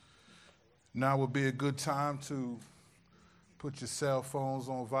Now would be a good time to put your cell phones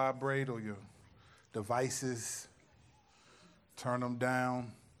on vibrate or your devices, turn them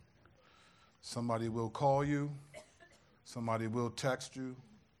down. Somebody will call you, somebody will text you,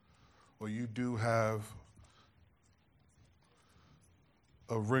 or you do have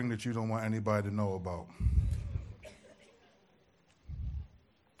a ring that you don't want anybody to know about.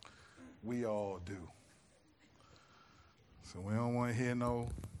 We all do. So we don't want to hear no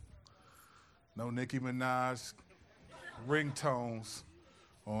Nicki Minaj ringtones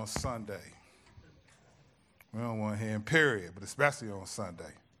on Sunday. We don't want to hear him, period, but especially on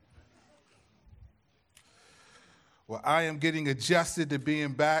Sunday. Well, I am getting adjusted to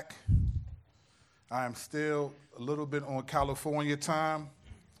being back. I am still a little bit on California time.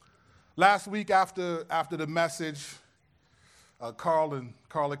 Last week after the message,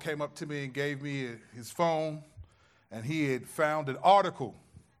 Carla came up to me and gave me his phone, and he had found an article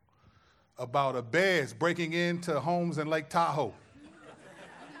about bears breaking into homes in Lake Tahoe.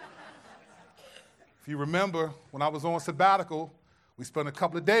 If you remember, when I was on sabbatical, we spent a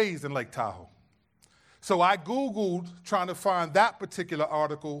couple of days in Lake Tahoe. So I Googled trying to find that particular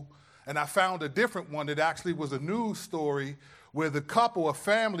article, and I found a different one that actually was a news story where the couple, a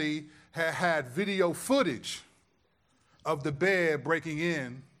family, had video footage of the bear breaking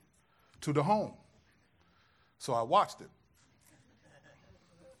in to the home. So I watched it.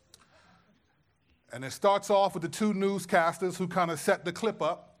 And it starts off with the two newscasters who kind of set the clip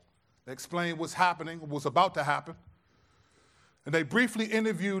up. They explained what's happening, what's about to happen. And they briefly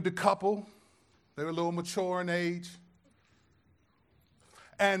interviewed the couple. They were a little mature in age.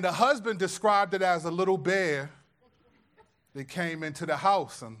 And the husband described it as a little bear that came into the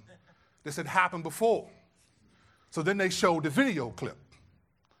house, and this had happened before. So then they showed the video clip.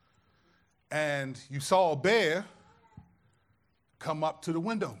 And you saw a bear come up to the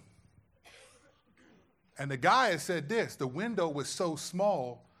window. And the guy had said this: the window was so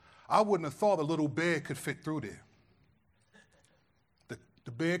small, I wouldn't have thought a little bear could fit through there.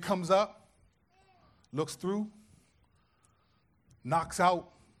 The bear comes up, looks through, knocks out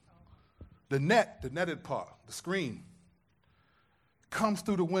the netted part, the screen, comes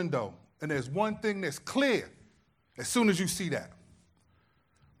through the window, and there's one thing that's clear as soon as you see that.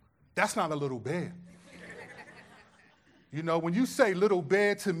 That's not a little bear. You know, when you say little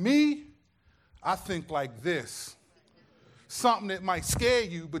bear to me, I think like this. Something that might scare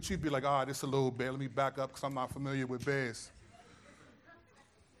you, but you'd be like, all right, this is a little bear. Let me back up because I'm not familiar with bears.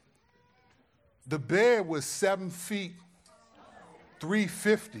 The bear was 7 feet,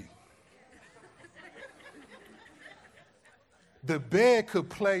 350. The bear could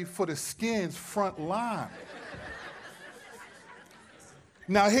play for the Skins front line.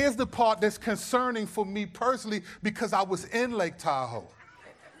 Now, here's the part that's concerning for me personally because I was in Lake Tahoe.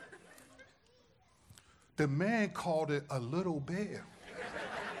 The man called it a little bear.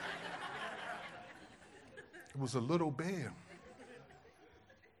 It was a little bear.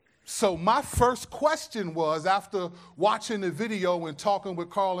 So my first question was, after watching the video and talking with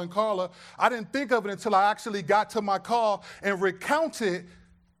Carl and Carla, I didn't think of it until I actually got to my car and recounted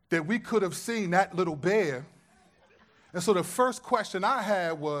that we could have seen that little bear. And so the first question I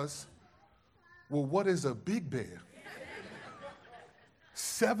had was, well, what is a big bear?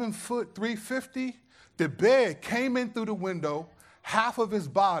 7 foot, 350? The bear came in through the window, half of his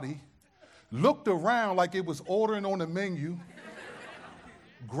body, looked around like it was ordering on the menu,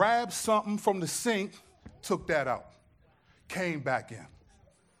 grabbed something from the sink, took that out, came back in.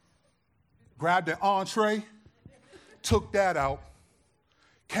 Grabbed an entree, took that out,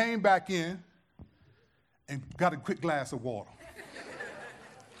 came back in, and got a quick glass of water,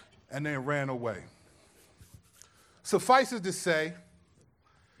 and then ran away. Suffice it to say,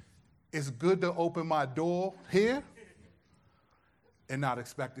 it's good to open my door here and not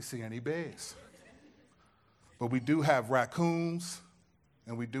expect to see any bears. But we do have raccoons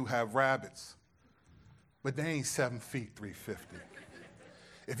and we do have rabbits, but they ain't 7 feet, 350.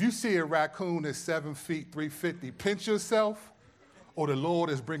 If you see a raccoon that's 7 feet, 350, pinch yourself, or the Lord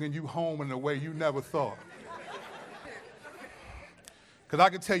is bringing you home in a way you never thought. Because I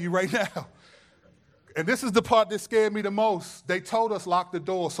can tell you right now, and this is the part that scared me the most. They told us lock the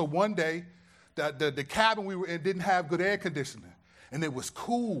door. So one day, the cabin we were in didn't have good air conditioning. And it was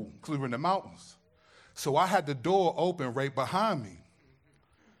cool because we were in the mountains. So I had the door open right behind me.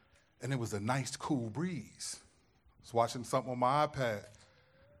 And it was a nice, cool breeze. I was watching something on my iPad.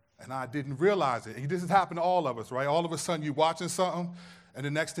 And I didn't realize it. And this has happened to all of us, right? All of a sudden, you're watching something, and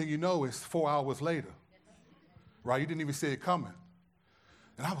the next thing you know, it's 4 hours later. Right? You didn't even see it coming.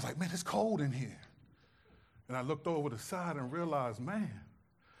 And I was like, man, it's cold in here. And I looked over the side and realized, man,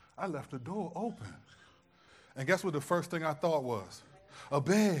 I left the door open. And guess what the first thing I thought was? A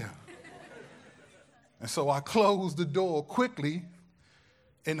bear. And so I closed the door quickly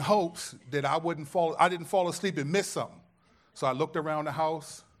in hopes that I didn't fall asleep and miss something. So I looked around the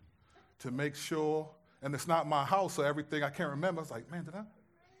house to make sure, and it's not my house, so everything I can't remember. I was like, man,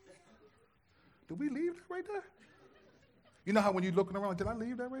 did we leave that right there? You know how when you're looking around, did I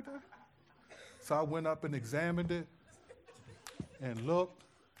leave that right there? So I went up and examined it and looked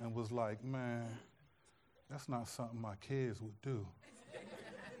and was like, man, that's not something my kids would do.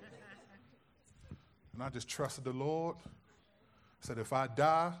 And I just trusted the Lord. Said, if I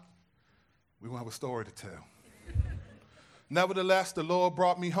die, we're going to have a story to tell. Nevertheless, the Lord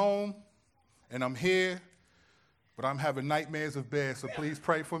brought me home, and I'm here, but I'm having nightmares of bears, so please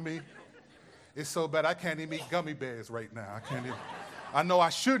pray for me. It's so bad I can't even eat gummy bears right now. I know I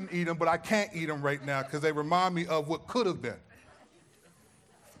shouldn't eat them, but I can't eat them right now because they remind me of what could have been.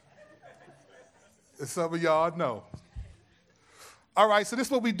 As some of y'all know. All right, so this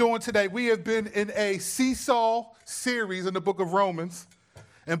is what we're doing today. We have been in a seesaw series in the book of Romans.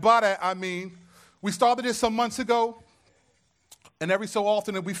 And by that, I mean, we started this some months ago. And every so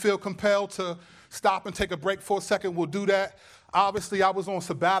often that we feel compelled to stop and take a break for a second, we'll do that. Obviously, I was on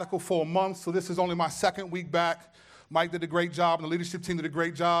sabbatical for a month, so this is only my second week back. Mike did a great job, and the leadership team did a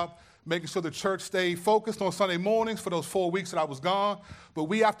great job making sure the church stayed focused on Sunday mornings for those 4 weeks that I was gone. But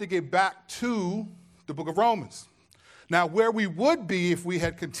we have to get back to the book of Romans. Now, where we would be if we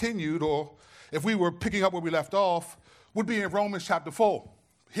had continued, or if we were picking up where we left off, would be in Romans chapter 4.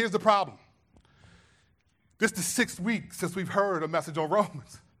 Here's the problem. This is the 6th week since we've heard a message on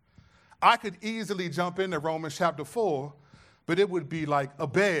Romans. I could easily jump into Romans chapter 4, but it would be like a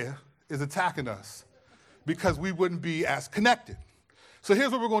bear is attacking us because we wouldn't be as connected. So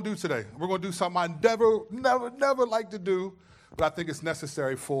here's what we're going to do today. We're going to do something I never like to do, but I think it's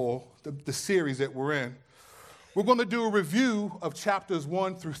necessary for the series that we're in. We're going to do a review of chapters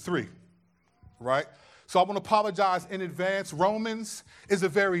 1 through 3, right? So I want to apologize in advance. Romans is a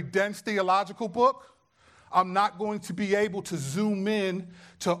very dense theological book. I'm not going to be able to zoom in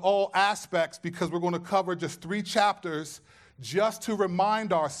to all aspects because we're going to cover just 3 chapters just to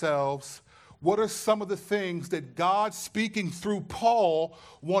remind ourselves what are some of the things that God, speaking through Paul,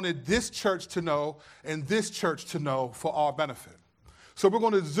 wanted this church to know and this church to know for our benefit. So we're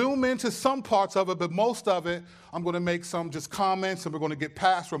going to zoom into some parts of it, but most of it, I'm going to make some just comments, and we're going to get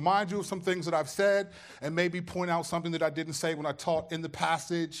past, remind you of some things that I've said, and maybe point out something that I didn't say when I taught in the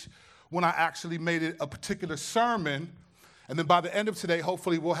passage, when I actually made it a particular sermon. And then by the end of today,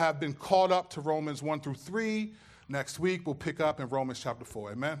 hopefully we'll have been caught up to Romans 1 through 3. Next week, we'll pick up in Romans chapter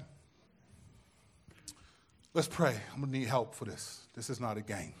 4. Amen? Let's pray. I'm going to need help for this. This is not a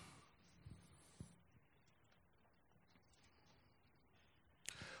game.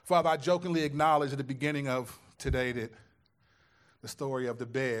 Father, I jokingly acknowledged at the beginning of today that the story of the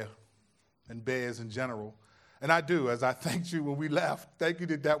bear and bears in general. And I do, as I thanked you when we left. Thank you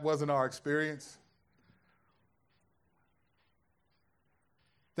that that wasn't our experience.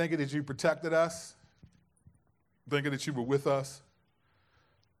 Thank you that you protected us. Thank you that you were with us.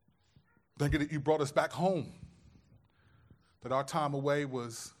 Thank you that you brought us back home. That our time away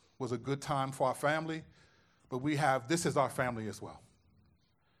was a good time for our family. But this is our family as well.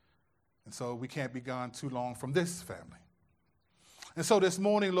 And so we can't be gone too long from this family. And so this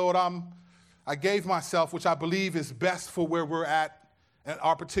morning, Lord, I gave myself, which I believe is best for where we're at in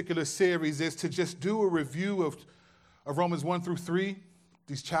our particular series, is to just do a review of Romans 1 through 3,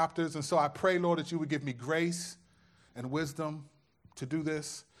 these chapters. And so I pray, Lord, that you would give me grace and wisdom to do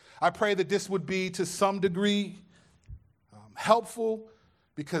this. I pray that this would be to some degree helpful,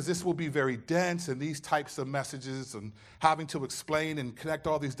 because this will be very dense, and these types of messages and having to explain and connect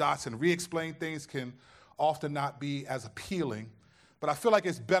all these dots and re-explain things can often not be as appealing. But I feel like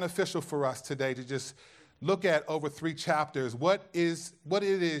it's beneficial for us today to just look at over 3 chapters what it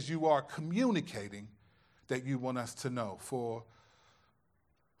is you are communicating that you want us to know. For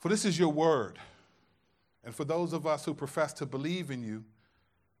this is your word. And for those of us who profess to believe in you,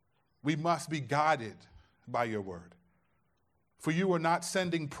 we must be guided by your word. For you are not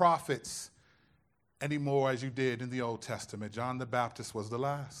sending prophets anymore as you did in the Old Testament. John the Baptist was the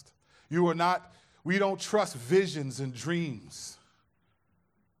last. We don't trust visions and dreams.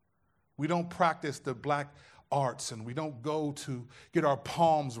 We don't practice the black arts, and we don't go to get our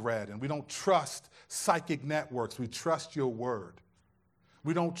palms read, and we don't trust psychic networks. We trust your word.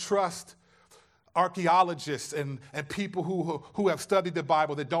 We don't trust archaeologists and people who have studied the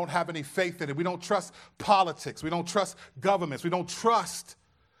Bible that don't have any faith in it. We don't trust politics. We don't trust governments. We don't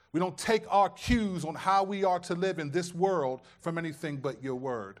take our cues on how we are to live in this world from anything but your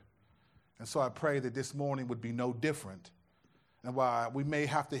word. And so I pray that this morning would be no different. And while we may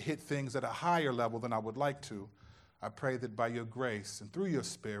have to hit things at a higher level than I would like to, I pray that by your grace and through your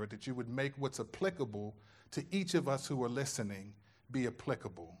Spirit that you would make what's applicable to each of us who are listening be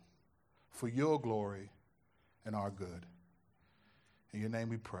applicable for your glory and our good. In your name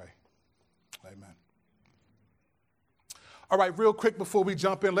we pray. Amen. All right, real quick before we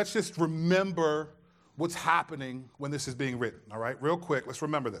jump in, let's just remember what's happening when this is being written. All right, real quick, let's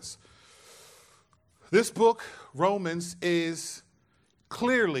remember this. This book, Romans, is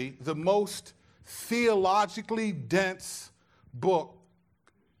clearly the most theologically dense book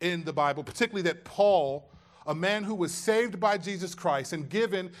in the Bible, particularly that Paul, a man who was saved by Jesus Christ and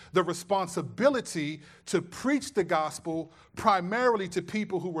given the responsibility to preach the gospel primarily to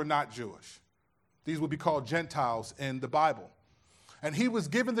people who were not Jewish. These would be called Gentiles in the Bible. And he was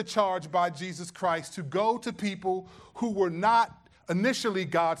given the charge by Jesus Christ to go to people who were not initially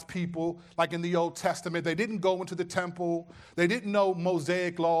God's people, like in the Old Testament. They didn't go into the temple. They didn't know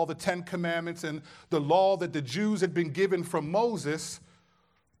Mosaic law, the Ten Commandments, and the law that the Jews had been given from Moses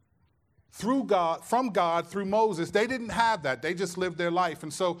through God, from God through Moses. They didn't have that. They just lived their life.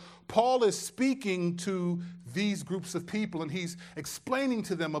 And so Paul is speaking to these groups of people, and he's explaining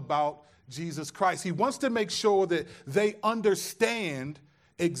to them about Jesus Christ. He wants to make sure that they understand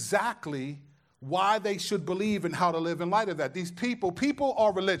exactly why they should believe and how to live in light of that. These people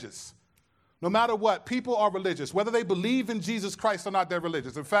are religious. No matter what, people are religious. Whether they believe in Jesus Christ or not, they're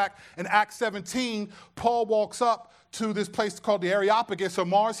religious. In fact, in Acts 17, Paul walks up to this place called the Areopagus or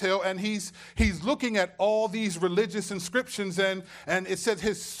Mars Hill, and he's looking at all these religious inscriptions, and it says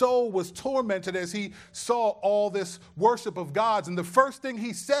his soul was tormented as he saw all this worship of gods. And the first thing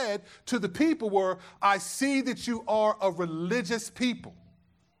he said to the people were, I see that you are a religious people.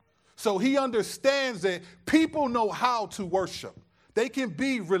 So he understands that people know how to worship. They can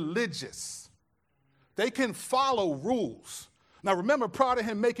be religious. They can follow rules. Now remember, prior to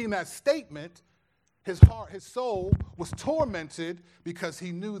him making that statement, his soul was tormented because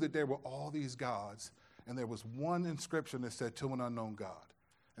he knew that there were all these gods, and there was one inscription that said, to an unknown God.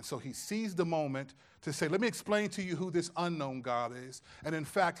 And so he seized the moment to say, let me explain to you who this unknown God is. And in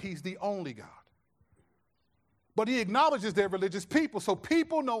fact, he's the only God. But he acknowledges they're religious people, so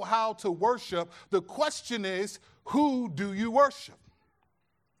people know how to worship. The question is, who do you worship?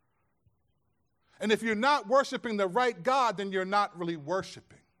 And if you're not worshiping the right God, then you're not really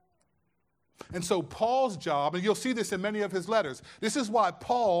worshiping. And so Paul's job, and you'll see this in many of his letters, this is why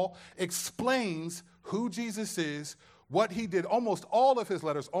Paul explains who Jesus is, what he did. Almost all of his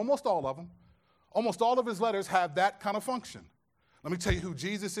letters, almost all of his letters have that kind of function. Let me tell you who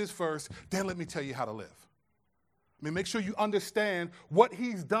Jesus is first, then let me tell you how to live. I mean, make sure you understand what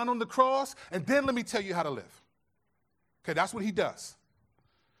he's done on the cross, and then let me tell you how to live. Okay, that's what he does.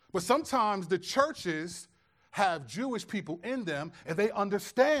 But sometimes the churches have Jewish people in them, and they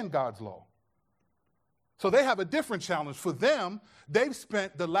understand God's law. So they have a different challenge. For them, they've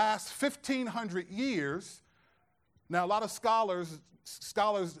spent the last 1,500 years. Now, a lot of scholars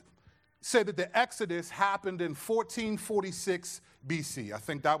say that the Exodus happened in 1446 BC. I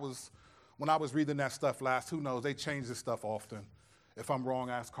think that was when I was reading that stuff last. Who knows? They change this stuff often. If I'm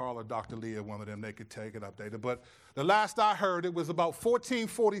wrong, ask Carl or Dr. Leah, one of them. They could take it updated. But the last I heard, it was about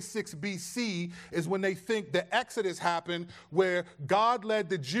 1446 BC is when they think the Exodus happened, where God led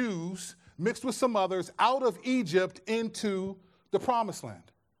the Jews, mixed with some others, out of Egypt into the Promised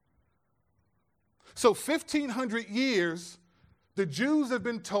Land. So 1,500 years, the Jews have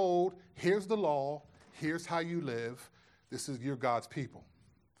been told, here's the law, here's how you live, this is your God's people.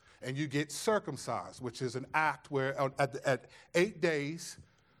 And you get circumcised, which is an act where at 8 days,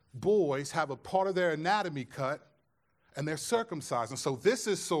 boys have a part of their anatomy cut and they're circumcised. And so this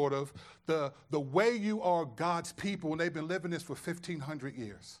is sort of the way you are God's people, and they've been living this for 1,500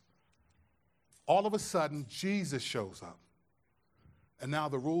 years. All of a sudden, Jesus shows up, and now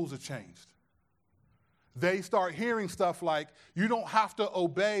the rules have changed. They start hearing stuff like, you don't have to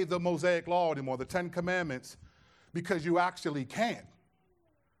obey the Mosaic law anymore, the Ten Commandments, because you actually can't.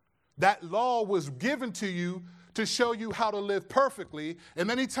 That law was given to you to show you how to live perfectly.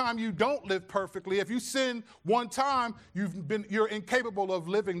 And anytime you don't live perfectly, if you sin one time, you're incapable of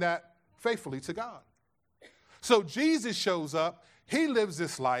living that faithfully to God. So Jesus shows up. He lives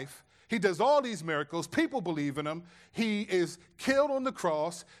this life. He does all these miracles. People believe in him. He is killed on the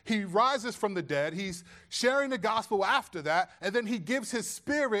cross. He rises from the dead. He's sharing the gospel after that. And then he gives his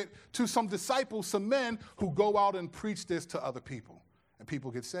spirit to some disciples, some men who go out and preach this to other people. And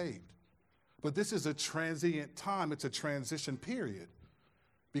people get saved. But this is a transient time. It's a transition period.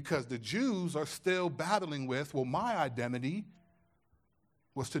 Because the Jews are still battling with, well, my identity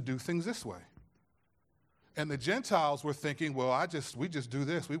was to do things this way. And the Gentiles were thinking, well, we just do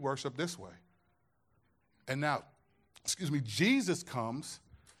this. We worship this way. And now, Jesus comes,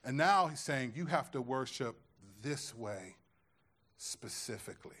 and now he's saying you have to worship this way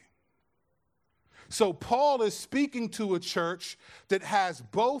specifically. So Paul is speaking to a church that has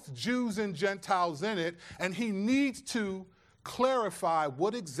both Jews and Gentiles in it, and he needs to clarify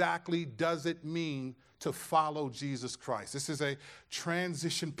what exactly does it mean to follow Jesus Christ. This is a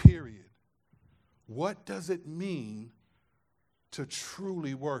transition period. What does it mean to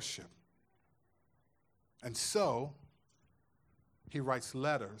truly worship? And so he writes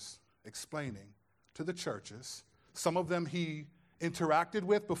letters explaining to the churches. Some of them he interacted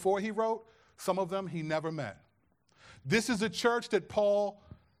with before he wrote. Some of them he never met. This is a church that Paul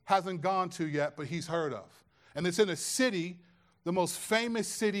hasn't gone to yet, but he's heard of. And it's in a city, the most famous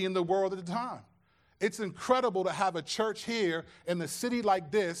city in the world at the time. It's incredible to have a church here in a city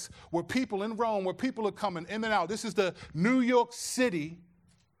like this where people in Rome, where people are coming in and out. This is the New York City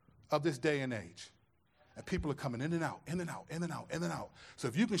of this day and age. And people are coming in and out, in and out, in and out, in and out. So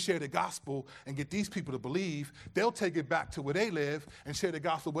if you can share the gospel and get these people to believe, they'll take it back to where they live and share the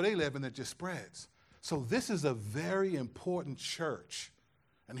gospel where they live, and it just spreads. So this is a very important church.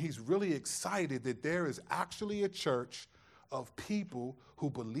 And he's really excited that there is actually a church of people who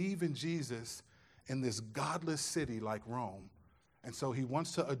believe in Jesus in this godless city like Rome. And so he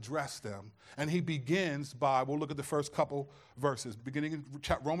wants to address them. And he begins by, we'll look at the first couple verses, beginning in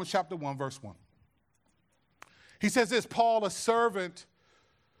Romans chapter 1, verse 1. He says this, Paul, a servant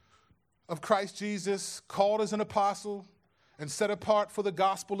of Christ Jesus, called as an apostle and set apart for the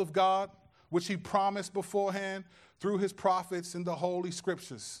gospel of God, which he promised beforehand through his prophets in the Holy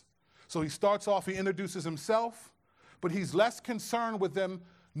Scriptures. So he starts off, he introduces himself, but he's less concerned with them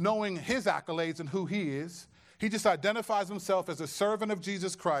knowing his accolades and who he is. He just identifies himself as a servant of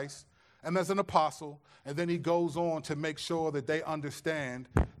Jesus Christ and as an apostle, and then he goes on to make sure that they understand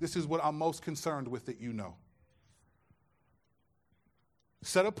this is what I'm most concerned with that you know.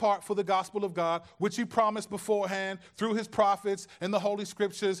 Set apart for the gospel of God, which he promised beforehand through his prophets in the Holy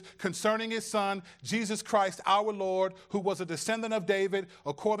Scriptures concerning his Son, Jesus Christ, our Lord, who was a descendant of David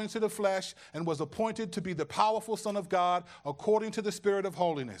according to the flesh and was appointed to be the powerful Son of God according to the Spirit of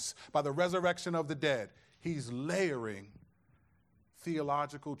holiness by the resurrection of the dead. He's layering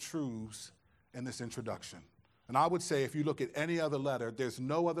theological truths in this introduction. And I would say if you look at any other letter, there's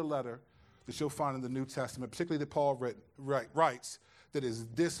no other letter that you'll find in the New Testament, particularly that Paul writes, that is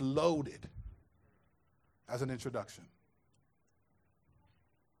this loaded as an introduction.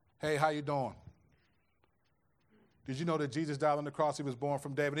 Hey, how you doing? Did you know that Jesus died on the cross? He was born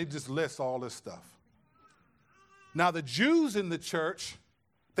from David. He just lists all this stuff. Now, the Jews in the church,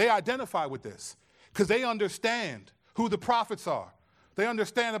 they identify with this because they understand who the prophets are. They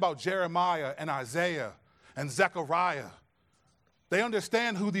understand about Jeremiah and Isaiah and Zechariah. They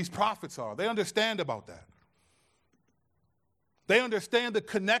understand who these prophets are. They understand about that. They understand the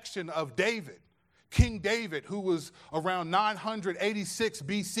connection of David, King David, who was around 986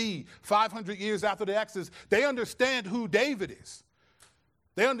 BC, 500 years after the Exodus. They understand who David is.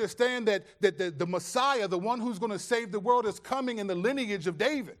 They understand that the Messiah, the one who's going to save the world, is coming in the lineage of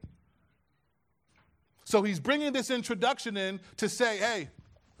David. So he's bringing this introduction in to say, hey,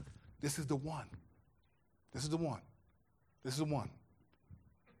 this is the one. This is the one. This is the one.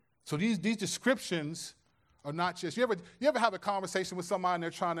 So these descriptions are not just, you ever have a conversation with somebody and they're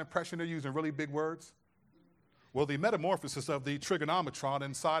trying to impress you and they're using really big words? Well, the metamorphosis of the trigonometron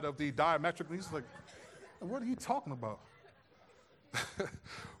inside of the diametric, he's like, what are you talking about?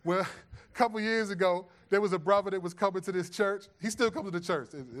 Well, a couple years ago, there was a brother that was coming to this church. He still comes to the church,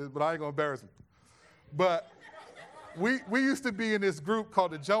 but I ain't going to embarrass him. But we used to be in this group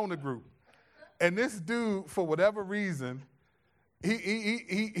called the Jonah Group. And this dude, for whatever reason,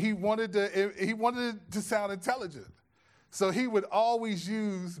 he wanted to sound intelligent. So he would always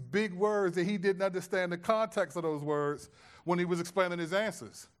use big words that he didn't understand the context of those words when he was explaining his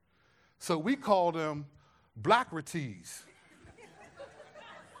answers. So we called him Blackrates.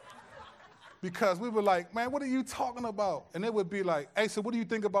 Because we were like, man, what are you talking about? And it would be like, hey, so what do you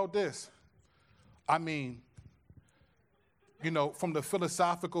think about this? I mean, from the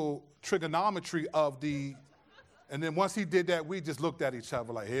philosophical trigonometry of the, and then once he did that, we just looked at each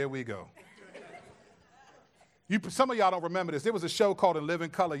other like, here we go. Some of y'all don't remember this. There was a show called In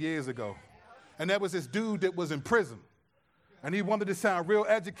Living Color years ago. And there was this dude that was in prison. And he wanted to sound real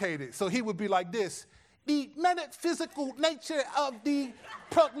educated. So he would be like this, the metaphysical nature of the,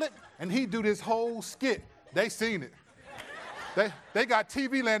 and he'd do this whole skit. They seen it. They got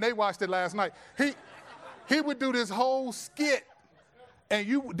TV Land. They watched it last night. He would do this whole skit.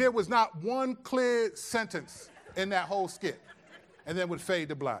 And there was not one clear sentence in that whole skit. And then would fade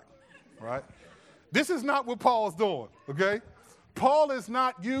to black, right? This is not what Paul's doing, okay? Paul is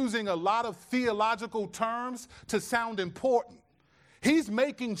not using a lot of theological terms to sound important. He's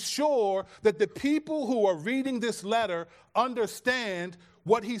making sure that the people who are reading this letter understand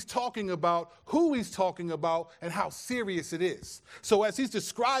what he's talking about, who he's talking about, and how serious it is. So as he's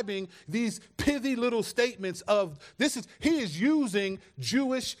describing these pithy little statements of he is using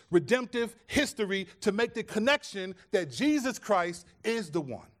Jewish redemptive history to make the connection that Jesus Christ is the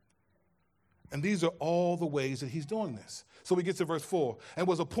one. And these are all the ways that he's doing this. So we get to verse 4. And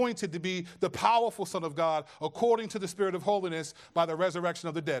was appointed to be the powerful Son of God according to the Spirit of holiness by the resurrection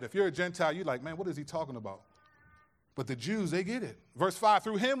of the dead. If you're a Gentile, you're like, man, what is he talking about? But the Jews, they get it. Verse 5,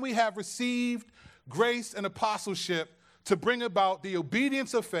 through him we have received grace and apostleship to bring about the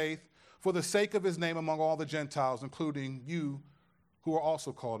obedience of faith for the sake of his name among all the Gentiles, including you who are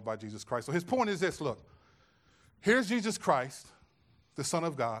also called by Jesus Christ. So his point is this, look, here's Jesus Christ, the Son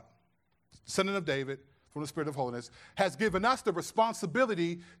of God, Son of David, from the Spirit of holiness, has given us the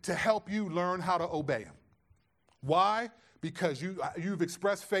responsibility to help you learn how to obey him. Why? Because you've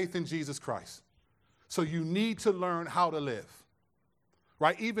expressed faith in Jesus Christ. So you need to learn how to live,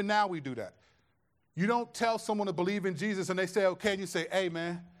 right? Even now we do that. You don't tell someone to believe in Jesus and they say, okay, and you say, hey,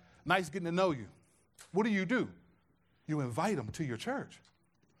 man, nice getting to know you. What do? You invite them to your church.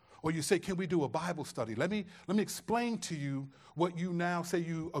 Or you say, can we do a Bible study? Let me explain to you what you now say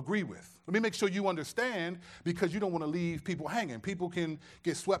you agree with. Let me make sure you understand, because you don't want to leave people hanging. People can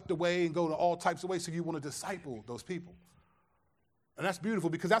get swept away and go to all types of ways, so you want to disciple those people. And that's beautiful,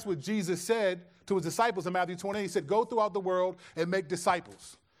 because that's what Jesus said to his disciples in Matthew 28. He said, go throughout the world and make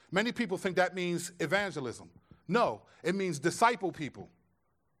disciples. Many people think that means evangelism. No, it means disciple people.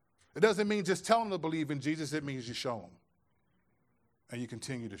 It doesn't mean just tell them to believe in Jesus. It means you show them. And you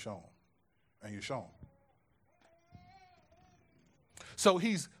continue to show them. And you show them. So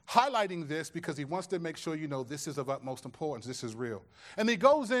he's highlighting this because he wants to make sure you know this is of utmost importance. This is real. And he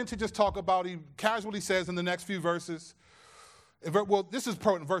goes in to just talk about, he casually says in the next few verses, well, this is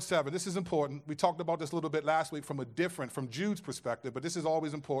important, verse 7. This is important. We talked about this a little bit last week from Jude's perspective, but this is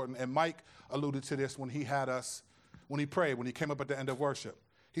always important. And Mike alluded to this when he prayed, when he came up at the end of worship.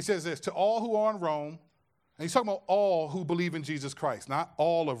 He says this, to all who are in Rome, and he's talking about all who believe in Jesus Christ, not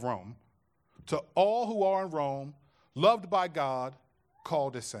all of Rome. To all who are in Rome, loved by God,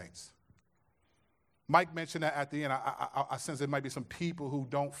 called as saints. Mike mentioned that at the end. I sense there might be some people who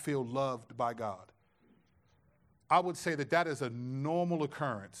don't feel loved by God. I would say that is a normal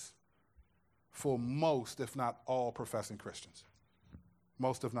occurrence for most, if not all, professing Christians.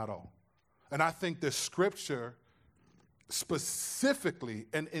 Most, if not all. And I think the scripture specifically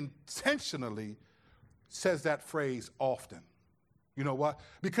and intentionally says that phrase often. You know what?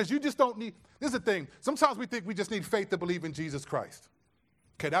 Because you just don't need, this is the thing, sometimes we think we just need faith to believe in Jesus Christ.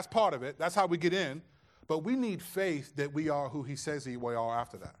 Okay, that's part of it. That's how we get in. But we need faith that we are who he says we are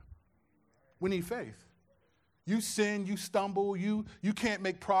after that. We need faith. You sin, you stumble, you can't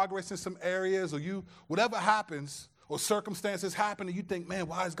make progress in some areas, or whatever happens, or circumstances happen, and you think, man,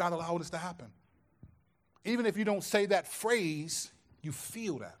 why has God allowed this to happen? Even if you don't say that phrase, you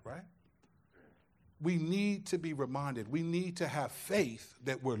feel that, right? We need to be reminded. We need to have faith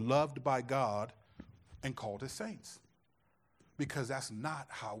that we're loved by God and called as saints. Because that's not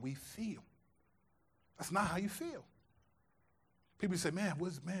how we feel. That's not how you feel. People say, man,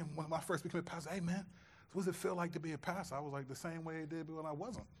 when I first became a pastor, hey, man, what does it feel like to be a pastor? I was like the same way it did when I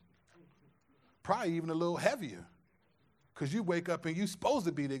wasn't. Probably even a little heavier. Because you wake up and you're supposed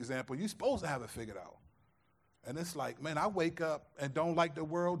to be the example. You're supposed to have it figured out. And it's like, man, I wake up and don't like the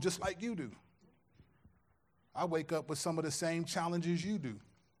world just like you do. I wake up with some of the same challenges you do.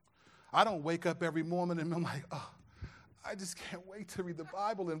 I don't wake up every morning and I'm like, oh, I just can't wait to read the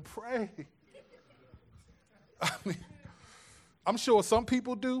Bible and pray. I mean, I'm sure some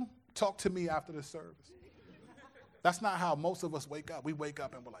people do. Talk to me after the service. That's not how most of us wake up. We wake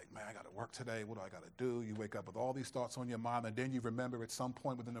up and we're like, man, I got to work today. What do I got to do? You wake up with all these thoughts on your mind, and then you remember at some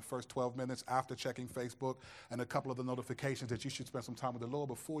point within the first 12 minutes after checking Facebook and a couple of the notifications that you should spend some time with the Lord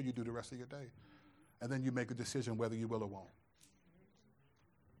before you do the rest of your day. And then you make a decision whether you will or won't.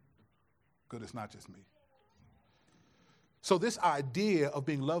 Good, it's not just me. So this idea of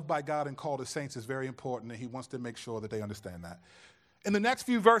being loved by God and called as saints is very important, and he wants to make sure that they understand that. In the next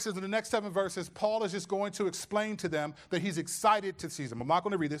few verses, in the next 7 verses, Paul is just going to explain to them that he's excited to see them. I'm not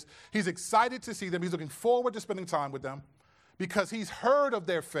going to read this. He's excited to see them. He's looking forward to spending time with them because he's heard of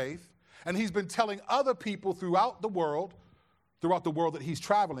their faith, and he's been telling other people throughout the world that he's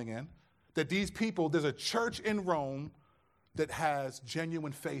traveling in, that these people, there's a church in Rome that has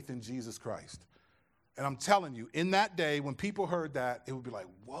genuine faith in Jesus Christ. And I'm telling you, in that day, when people heard that, it would be like,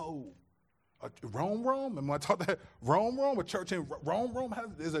 whoa, Rome? And when I taught that, Rome, a church in Rome,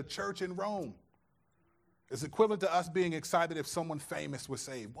 there's a church in Rome. It's equivalent to us being excited if someone famous was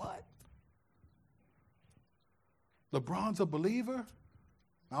saved. What? LeBron's a believer?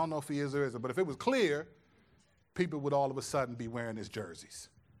 I don't know if he is or isn't, but if it was clear, people would all of a sudden be wearing his jerseys.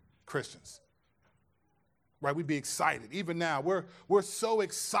 Christians. Right? We'd be excited. Even now, we're so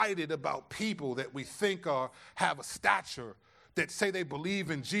excited about people that we think have a stature that say they believe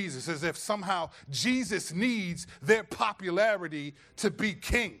in Jesus, as if somehow Jesus needs their popularity to be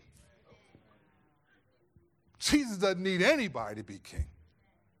king. Jesus doesn't need anybody to be king.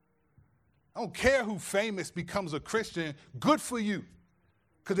 I don't care who famous becomes a Christian. Good for you.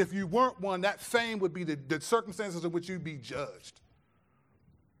 Because if you weren't one, that fame would be the circumstances in which you'd be judged.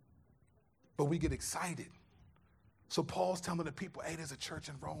 But we get excited. So Paul's telling the people, hey, there's a church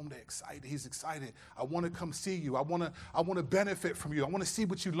in Rome. They're excited. He's excited. I want to come see you. I want to benefit from you. I want to see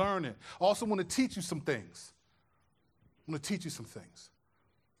what you're learning. I also want to teach you some things.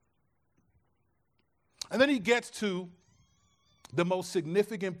 And then he gets to the most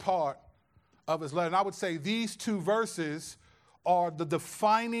significant part of his letter. And I would say these two verses are the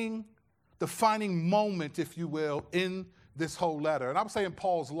defining moment, if you will, in this whole letter. And I would say in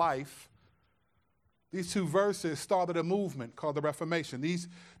Paul's life, these two verses started a movement called the Reformation. These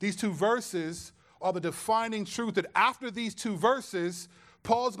two verses are the defining truth that after these two verses,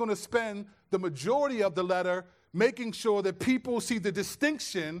 Paul's going to spend the majority of the letter making sure that people see the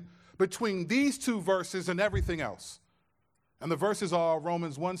distinction between these two verses and everything else. And the verses are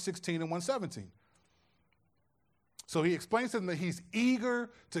Romans 1:16 and 1:17. So he explains to them that he's eager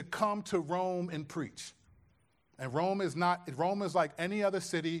to come to Rome and preach. And Rome is like any other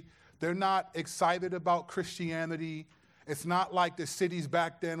city. They're not excited about Christianity. It's not like the cities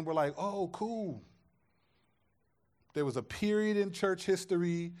back then were like, oh, cool. There was a period in church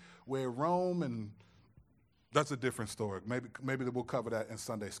history where Rome, and that's a different story. Maybe we'll cover that in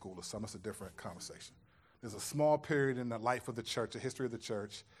Sunday school or something. It's a different conversation. There's a small period in the life of the church, the history of the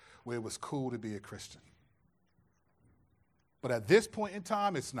church, where it was cool to be a Christian. But at this point in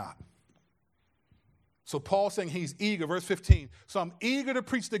time, it's not. So Paul's saying he's eager, verse 15. So I'm eager to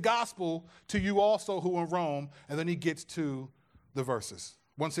preach the gospel to you also who are in Rome. And then he gets to the verses.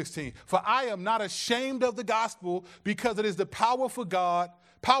 1:16. For I am not ashamed of the gospel, because it is the power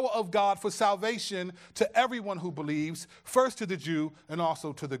of God for salvation to everyone who believes, first to the Jew and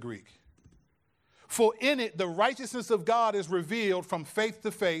also to the Greek. For in it the righteousness of God is revealed from faith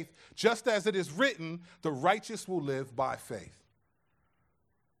to faith, just as it is written, the righteous will live by faith.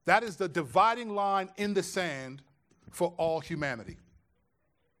 That is the dividing line in the sand for all humanity.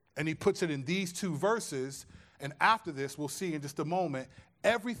 And he puts it in these two verses, and after this, we'll see in just a moment,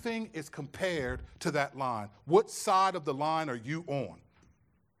 everything is compared to that line. What side of the line are you on?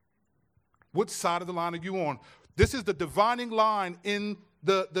 What side of the line are you on? This is the dividing line in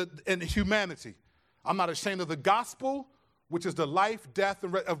humanity. I'm not ashamed of the gospel, which is the life, death,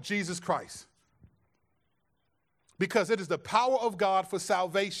 of Jesus Christ. Because it is the power of God for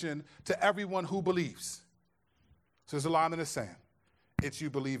salvation to everyone who believes. So there's a line in the sand. It's you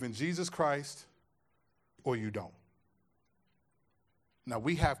believe in Jesus Christ or you don't. Now,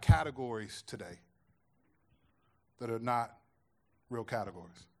 we have categories today that are not real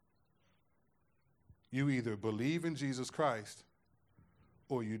categories. You either believe in Jesus Christ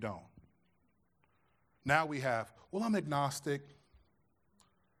or you don't. Now we have, well, I'm agnostic,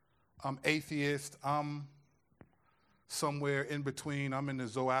 I'm atheist, I'm somewhere in between, I'm into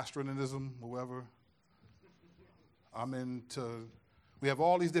Zoroastrianism, whoever. We have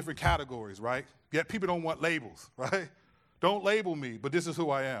all these different categories, right? Yet people don't want labels, right? Don't label me, but this is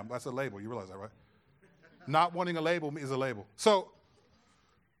who I am. That's a label, you realize that, right? Not wanting a label is a label. So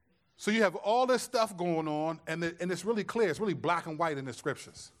you have all this stuff going on, and it's really clear, it's really black and white in the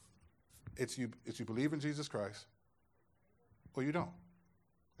scriptures. It's you believe in Jesus Christ, or you don't.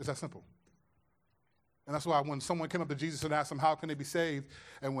 It's that simple. And that's why when someone came up to Jesus and asked him, how can they be saved?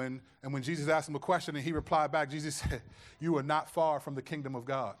 And when Jesus asked him a question and he replied back, Jesus said, you are not far from the kingdom of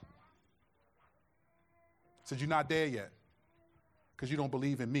God. He said, you're not there yet because you don't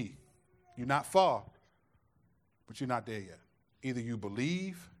believe in me. You're not far, but you're not there yet. Either you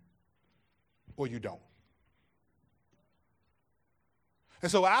believe or you don't. And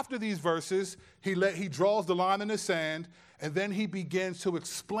so after these verses, he draws the line in the sand, and then he begins to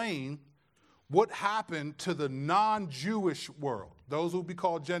explain what happened to the non-Jewish world, those who would be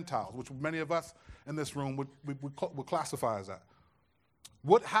called Gentiles, which many of us in this room would classify as that.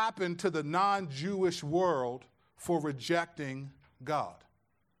 What happened to the non-Jewish world for rejecting God.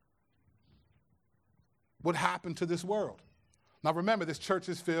 What happened to this world? Now remember, this church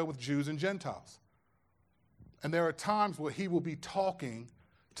is filled with Jews and Gentiles. And there are times where he will be talking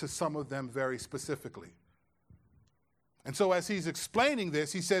to some of them very specifically. And so as he's explaining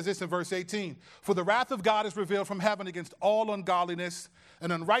this, he says this in verse 18, "For the wrath of God is revealed from heaven against all ungodliness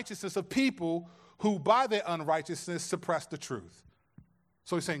and unrighteousness of people who by their unrighteousness suppress the truth."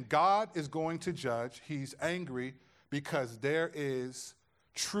 So he's saying God is going to judge. He's angry because there is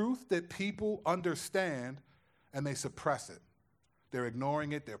truth that people understand and they suppress it. They're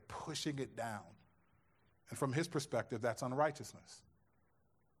ignoring it. They're pushing it down. And from his perspective, that's unrighteousness.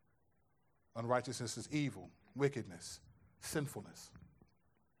 Unrighteousness is evil, wickedness, sinfulness.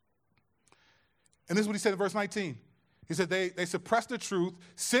 And this is what he said in verse 19. He said, they suppress the truth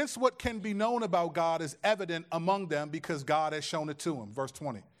since what can be known about God is evident among them because God has shown it to them. Verse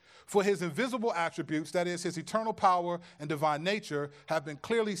 20. "For his invisible attributes, that is, his eternal power and divine nature, have been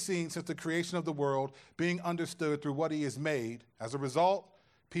clearly seen since the creation of the world, being understood through what he has made. As a result,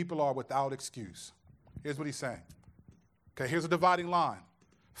 people are without excuse." Here's what he's saying. Okay, here's a dividing line.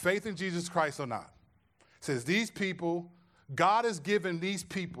 Faith in Jesus Christ or not. It says these people, God has given these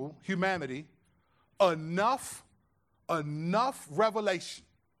people, humanity, enough revelation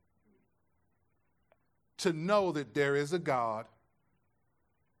to know that there is a God.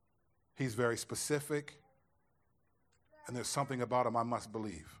 He's very specific, and there's something about him I must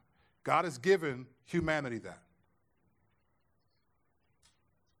believe. God has given humanity that.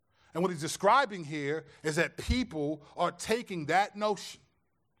 And what he's describing here is that people are taking that notion,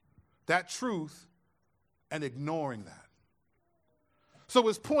 that truth, and ignoring that. So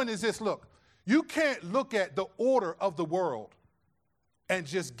his point is this, look, you can't look at the order of the world and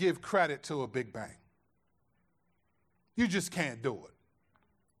just give credit to a Big Bang. You just can't do it.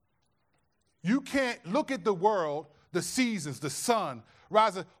 You can't look at the world, the seasons, the sun,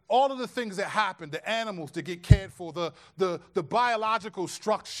 rising, all of the things that happen, the animals that get cared for, the biological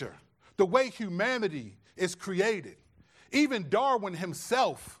structure, the way humanity is created. Even Darwin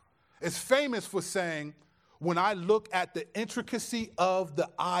himself is famous for saying, when I look at the intricacy of the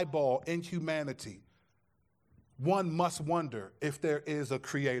eyeball in humanity, one must wonder if there is a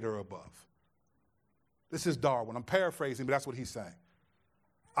creator above. This is Darwin. I'm paraphrasing, but that's what he's saying.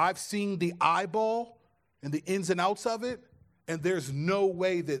 I've seen the eyeball and the ins and outs of it, and there's no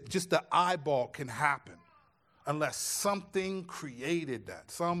way that just the eyeball can happen unless something created that,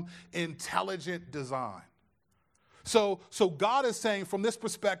 some intelligent design. So God is saying from this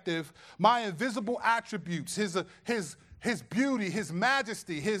perspective, my invisible attributes, his beauty, his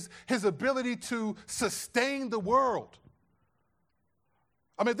majesty, his ability to sustain the world.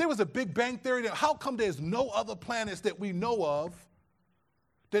 I mean, if there was a Big Bang Theory, how come there's no other planets that we know of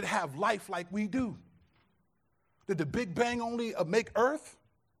that have life like we do? Did the Big Bang only make Earth?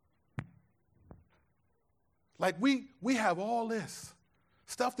 Like we have all this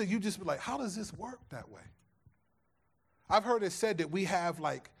stuff that you just be like, how does this work that way? I've heard it said that we have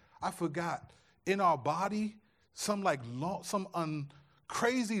I forgot, in our body, some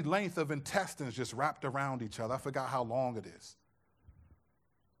crazy length of intestines just wrapped around each other. I forgot how long it is.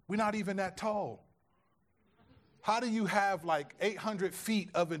 We're not even that tall. How do you have 800 feet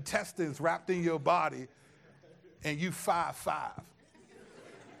of intestines wrapped in your body and you 5'5"?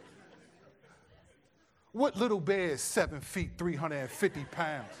 What little bear is 7 feet, 350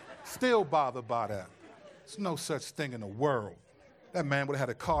 pounds? Still bothered by that. There's no such thing in the world. That man would have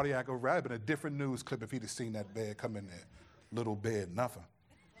had a cardiac arrest. It would have been a different news clip if he'd have seen that bear come in there. Little bear, nothing.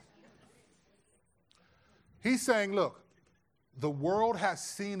 He's saying, look, the world has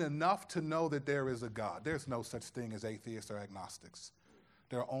seen enough to know that there is a God. There's no such thing as atheists or agnostics.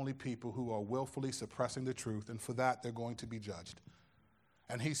 There are only people who are willfully suppressing the truth, and for that, they're going to be judged.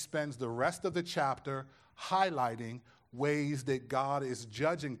 And he spends the rest of the chapter highlighting ways that God is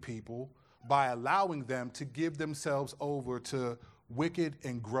judging people by allowing them to give themselves over to wicked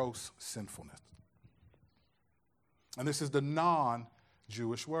and gross sinfulness. And this is the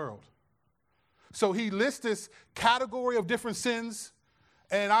non-Jewish world. So he lists this category of different sins,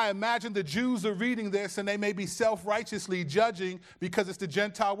 and I imagine the Jews are reading this and they may be self-righteously judging because it's the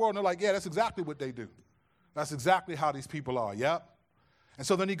Gentile world. And they're like, yeah, that's exactly what they do. That's exactly how these people are, yep. And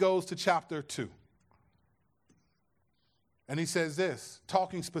so then he goes to chapter 2. And he says this,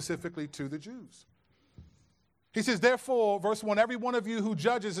 talking specifically to the Jews. He says, therefore, verse 1, every one of you who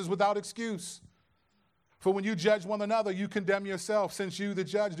judges is without excuse. For when you judge one another, you condemn yourself, since you, the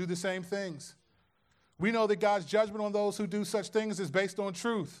judge, do the same things. We know that God's judgment on those who do such things is based on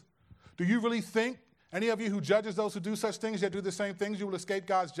truth. Do you really think, any of you who judges those who do such things, yet do the same things, you will escape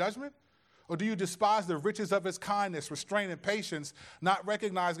God's judgment? Or do you despise the riches of his kindness, restraint, and patience, not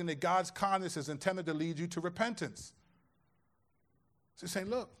recognizing that God's kindness is intended to lead you to repentance? So he's saying,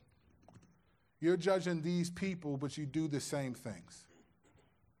 look, you're judging these people, but you do the same things.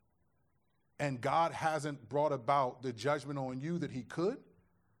 And God hasn't brought about the judgment on you that he could.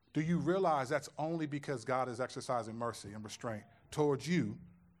 Do you realize that's only because God is exercising mercy and restraint towards you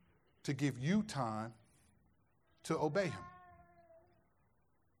to give you time to obey him?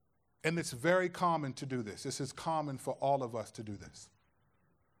 And it's very common to do this. This is common for all of us to do this.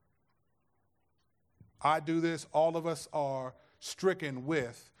 I do this. All of us are stricken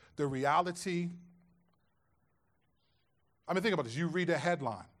with the reality. I mean, think about this. You read a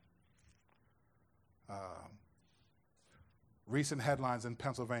headline. Recent headlines in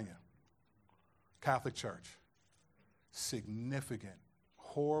Pennsylvania. Catholic Church. Significant,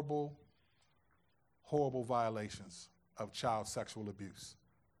 horrible violations of child sexual abuse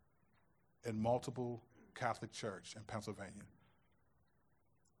in multiple Catholic church in Pennsylvania.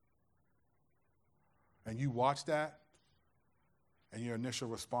 And you watch that, and your initial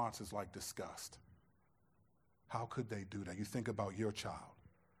response is like disgust. How could they do that? You think about your child.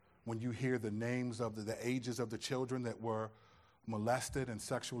 When you hear the names of the ages of the children that were molested and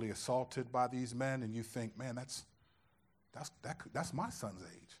sexually assaulted by these men, and you think, man, that's my son's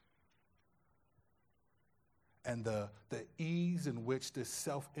age. And the ease in which this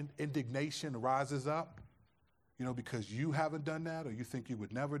self-indignation rises up, because you haven't done that or you think you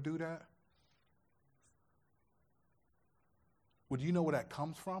would never do that. Well, do you know where that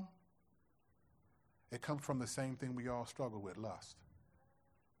comes from? It comes from the same thing we all struggle with, lust.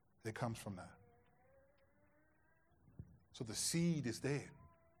 It comes from that. So the seed is there.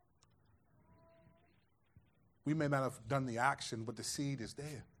 We may not have done the action, but the seed is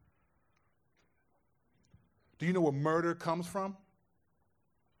there. Do you know where murder comes from?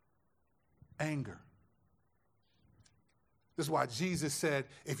 Anger. This is why Jesus said,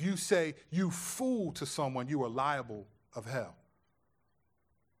 if you say you fool to someone, you are liable of hell.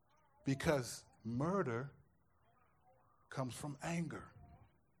 Because murder comes from anger.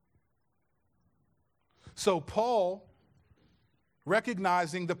 So Paul,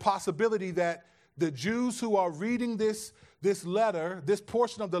 recognizing the possibility that the Jews who are reading this letter, this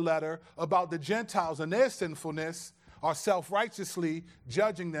portion of the letter about the Gentiles and their sinfulness, are self-righteously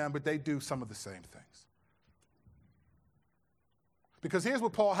judging them, but they do some of the same things. Because here's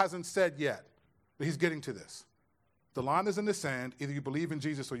what Paul hasn't said yet, but he's getting to this. The line is in the sand. Either you believe in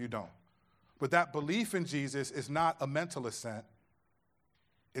Jesus or you don't. But that belief in Jesus is not a mental assent.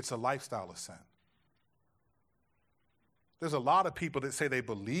 It's a lifestyle assent. There's a lot of people that say they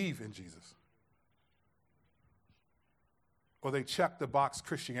believe in Jesus. Or they check the box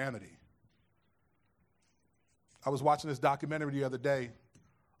Christianity. I was watching this documentary the other day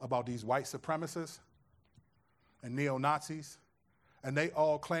about these white supremacists and neo-Nazis, and they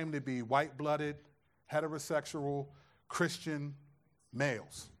all claim to be white-blooded, heterosexual, Christian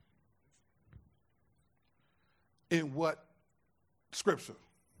males. In what scripture?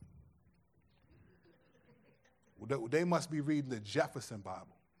 They must be reading the Jefferson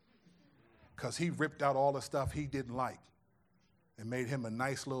Bible, because he ripped out all the stuff he didn't like and made him a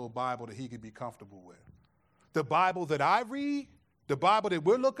nice little Bible that he could be comfortable with. The Bible that I read, the Bible that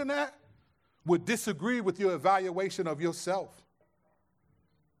we're looking at, would disagree with your evaluation of yourself.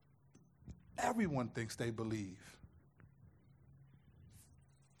 Everyone thinks they believe.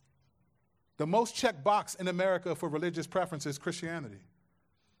 The most checked box in America for religious preference is Christianity.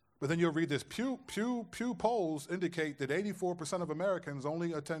 But then you'll read this. Pew polls indicate that 84% of Americans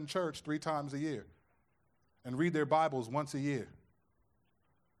only attend church 3 times a year and read their Bibles once a year.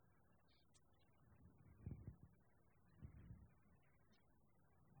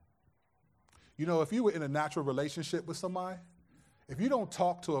 If you were in a natural relationship with somebody, if you don't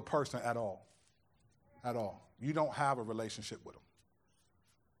talk to a person at all, you don't have a relationship with them.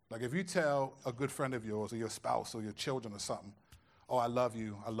 Like if you tell a good friend of yours or your spouse or your children or something, oh, I love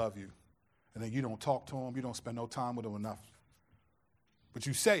you, and then you don't talk to them, you don't spend no time with them enough, but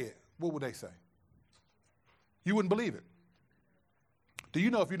you say it, what would they say? You wouldn't believe it. Do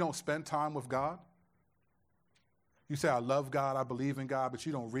you know if you don't spend time with God, you say, I love God, I believe in God, but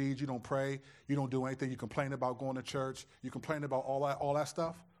you don't read, you don't pray, you don't do anything, you complain about going to church, you complain about all that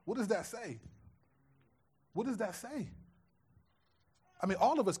stuff, what does that say? What does that say? I mean,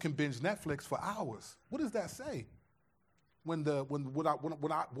 all of us can binge Netflix for hours. What does that say? When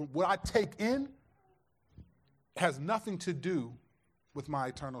what I take in has nothing to do with my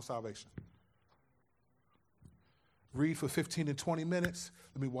eternal salvation. Read for 15 to 20 minutes.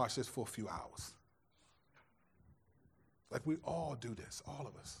 Let me watch this for a few hours. Like we all do this, all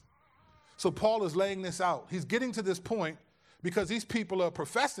of us. So Paul is laying this out. He's getting to this point because these people are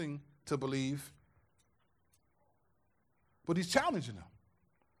professing to believe, but he's challenging them.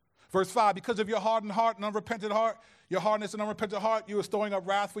 Verse 5, because of your hardened heart and unrepentant heart, your hardness and unrepentant heart, you are storing up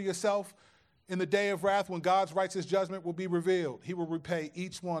wrath for yourself in the day of wrath when God's righteous judgment will be revealed. He will repay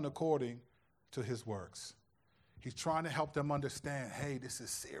each one according to his works. He's trying to help them understand, hey, this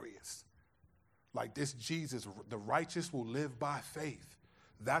is serious. Like this Jesus, the righteous will live by faith.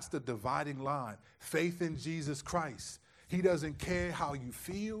 That's the dividing line. Faith in Jesus Christ. He doesn't care how you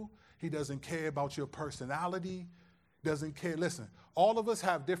feel. He doesn't care about your personality. Doesn't care. Listen, all of us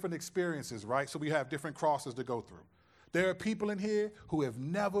have different experiences, right? So we have different crosses to go through. There are people in here who have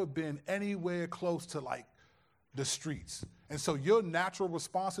never been anywhere close to like the streets. And so your natural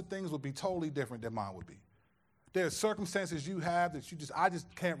response to things would be totally different than mine would be. There are circumstances you have that I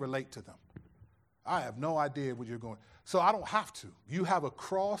just can't relate to them. I have no idea what you're going. So I don't have to. You have a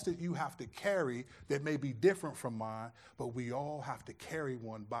cross that you have to carry that may be different from mine, but we all have to carry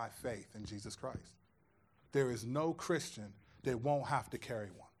one by faith in Jesus Christ. There is no Christian that won't have to carry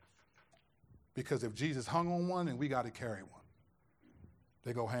one. Because if Jesus hung on one, then we got to carry one.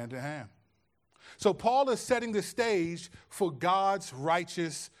 They go hand in hand. So Paul is setting the stage for God's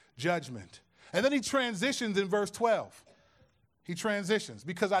righteous judgment. And then he transitions in verse 12. He transitions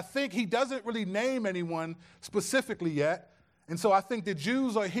because I think he doesn't really name anyone specifically yet. And so I think the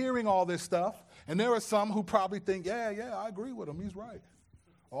Jews are hearing all this stuff. And there are some who probably think, yeah, I agree with him. He's right.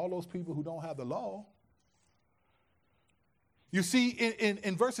 All those people who don't have the law. You see,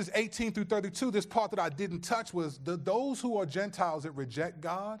 in verses 18 through 32, this part that I didn't touch was those who are Gentiles that reject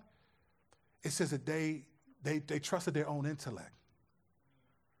God. It says that they trusted their own intellect.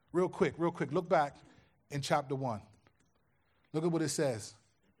 Real quick, look back in chapter 1. Look at what it says.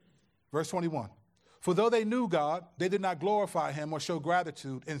 Verse 21. For though they knew God, they did not glorify him or show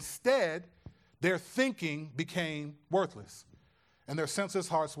gratitude. Instead, their thinking became worthless, and their senseless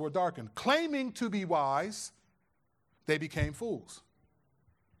hearts were darkened. Claiming to be wise, they became fools.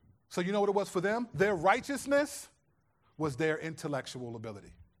 So you know what it was for them? Their righteousness was their intellectual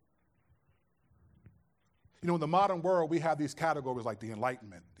ability. You know, in the modern world, we have these categories like the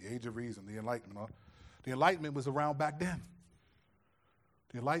Enlightenment, the Age of Reason, the Enlightenment. The Enlightenment was around back then.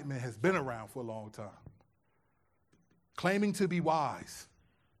 The Enlightenment has been around for a long time. Claiming to be wise,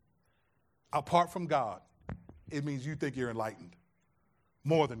 apart from God, it means you think you're enlightened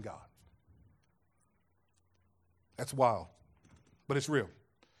more than God. That's wild, but it's real.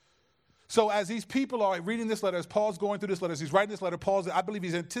 So as these people are reading this letter, as Paul's going through this letter, as he's writing this letter, I believe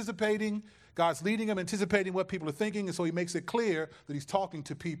he's anticipating, God's leading him, anticipating what people are thinking, and so he makes it clear that he's talking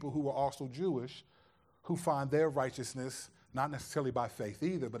to people who are also Jewish, who find their righteousness not necessarily by faith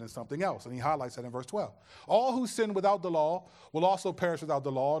either, but in something else. And he highlights that in verse 12. All who sin without the law will also perish without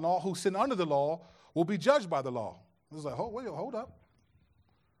the law, and all who sin under the law will be judged by the law. It's like, hold up.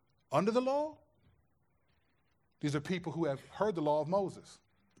 Under the law? These are people who have heard the law of Moses.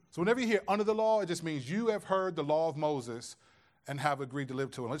 So whenever you hear under the law, it just means you have heard the law of Moses and have agreed to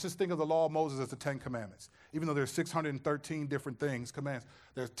live to it. Let's just think of the law of Moses as the 10 Commandments. Even though there's 613 different things, commands,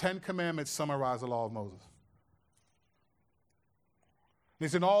 there's 10 commandments summarize the law of Moses. And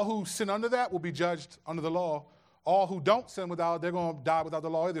he said, all who sin under that will be judged under the law. All who don't sin without it, they're going to die without the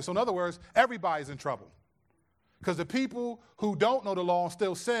law either. So in other words, everybody's in trouble. Because the people who don't know the law and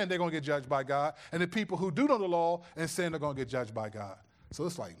still sin, they're going to get judged by God. And the people who do know the law and sin, they're going to get judged by God. So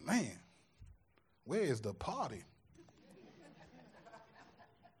it's like, man, where is the party?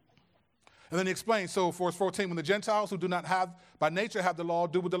 And then he explains, so verse 14, when the Gentiles who do not have, by nature have the law,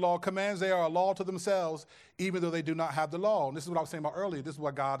 do what the law commands, they are a law to themselves, even though they do not have the law. And this is what I was saying about earlier. This is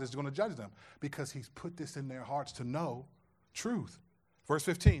why God is going to judge them, because he's put this in their hearts to know truth. Verse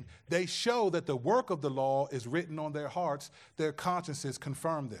 15, they show that the work of the law is written on their hearts. Their consciences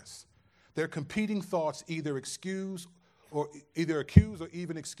confirm this. Their competing thoughts either accuse or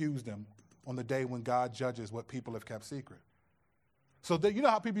even excuse them on the day when God judges what people have kept secret. So you know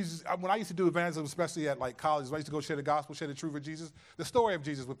how people when I used to do evangelism, especially at like colleges, I used to go share the gospel, share the truth of Jesus, the story of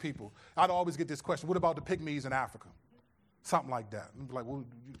Jesus with people. I'd always get this question, what about the pygmies in Africa? Something like that. And be like, well,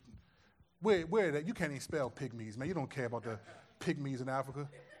 where that? You can't even spell pygmies, man. You don't care about the pygmies in Africa.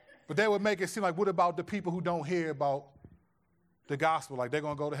 But they would make it seem like, what about the people who don't hear about the gospel? Like they're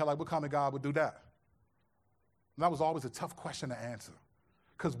going to go to hell. Like what kind of God would do that? And that was always a tough question to answer.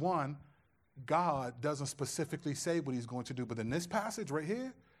 Because one, God doesn't specifically say what he's going to do. But in this passage right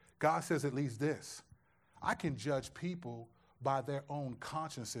here, God says at least this. I can judge people by their own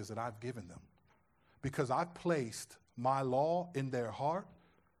consciences that I've given them. Because I've placed my law in their heart.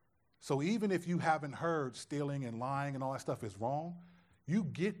 So even if you haven't heard stealing and lying and all that stuff is wrong, You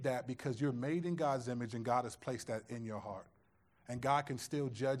get that because you're made in God's image and God has placed that in your heart. And God can still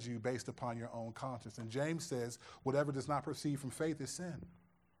judge you based upon your own conscience. And James says, whatever does not proceed from faith is sin.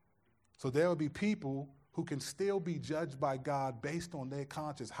 So there will be people who can still be judged by God based on their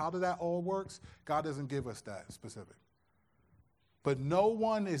conscience. How does that all works? God doesn't give us that specific. But no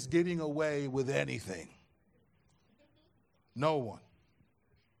one is getting away with anything. No one.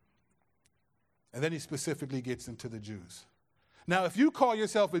 And then he specifically gets into the Jews. Now, if you call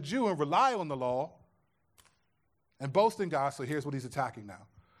yourself a Jew and rely on the law and boast in God, so here's what he's attacking now.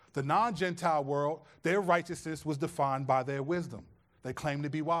 The non-Gentile world, their righteousness was defined by their wisdom. They claim to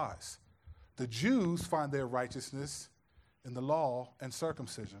be wise. The Jews find their righteousness in the law and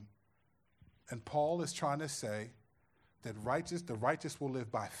circumcision. And Paul is trying to say that the righteous will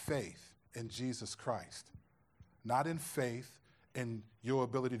live by faith in Jesus Christ, not in faith in your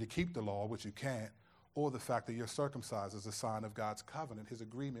ability to keep the law, which you can't, or the fact that you're circumcised as a sign of God's covenant, his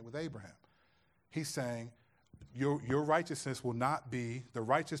agreement with Abraham. He's saying your righteousness will not be, the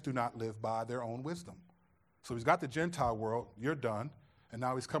righteous do not live by their own wisdom. So he's got the Gentile world, you're done, and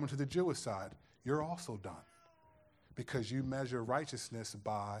now he's coming to the Jewish side, you're also done. Because you measure righteousness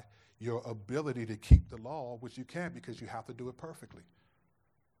by your ability to keep the law, which you can't because you have to do it perfectly.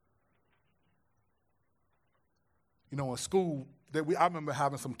 You know, in school, I remember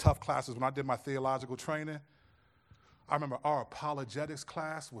having some tough classes when I did my theological training. I remember our apologetics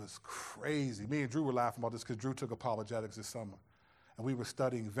class was crazy. Me and Drew were laughing about this because Drew took apologetics this summer. And we were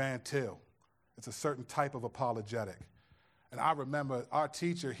studying Van Til. It's a certain type of apologetic. And I remember our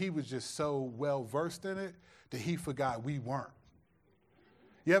teacher, he was just so well-versed in it that he forgot we weren't.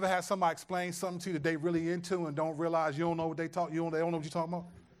 You ever had somebody explain something to you that they really into and don't realize you don't know what they don't know what you're talking about?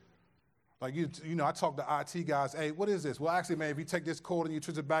 Like, you know, I talk to IT guys, hey, what is this? Well, actually, man, if you take this cord and you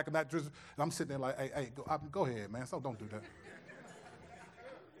twist it back and that twist, and I'm sitting there like, hey, go ahead, man. So don't do that.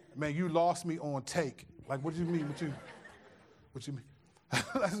 Man, you lost me on take. Like, what do you mean? What you mean?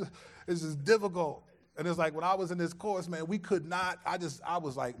 It's just difficult. And it's like when I was in this course, man, we could not, I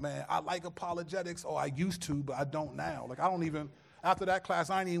was like, man, I like apologetics, or I used to, but I don't now. Like, after that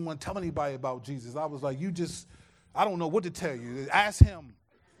class, I didn't even want to tell anybody about Jesus. I was like, I don't know what to tell you. Ask him.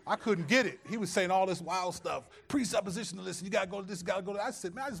 I couldn't get it. He was saying all this wild stuff, presuppositionalist, you got to go to this, got to go to that. I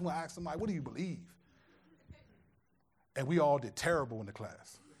said, man, I just want to ask somebody, what do you believe? And we all did terrible in the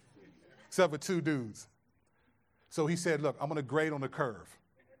class, except for two dudes. So he said, look, I'm going to grade on the curve.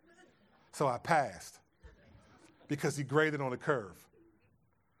 So I passed because he graded on the curve.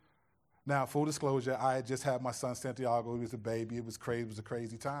 Now, full disclosure, I had just had my son Santiago. He was a baby. It was crazy. It was a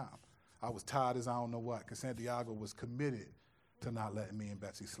crazy time. I was tired as I don't know what, because Santiago was committed to not letting me and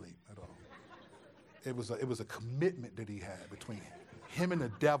Betsy sleep at all. It was a commitment that he had between him and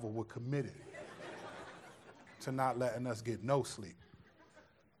the devil were committed to not letting us get no sleep.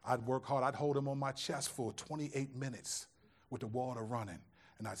 I'd work hard. I'd hold him on my chest for 28 minutes with the water running,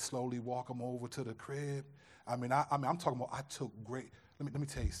 and I'd slowly walk him over to the crib. I'm talking about I took great, let me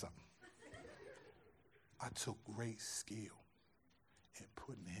tell you something. I took great skill in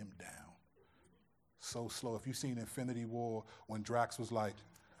putting him down. So slow. If you've seen Infinity War, when Drax was like,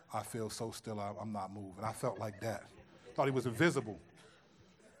 I feel so still, I'm not moving. I felt like that. Thought he was invisible.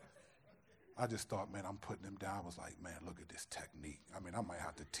 I just thought, man, I'm putting him down. I was like, man, look at this technique. I might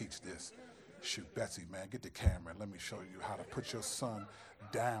have to teach this. Shoot, Betsy, man, get the camera and let me show you how to put your son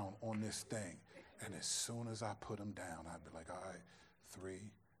down on this thing. And as soon as I put him down, I'd be like, all right, 3,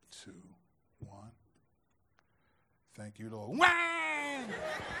 2, 1. Thank you, Lord. Whang!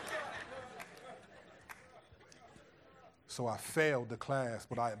 So I failed the class,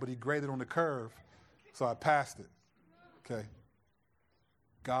 but he graded on the curve, so I passed it. Okay.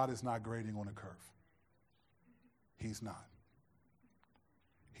 God is not grading on a curve. He's not.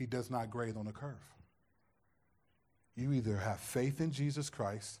 He does not grade on a curve. You either have faith in Jesus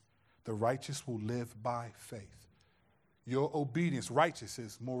Christ, the righteous will live by faith. Your obedience,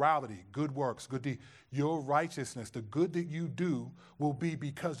 righteousness, morality, good works, good deeds, your righteousness, the good that you do will be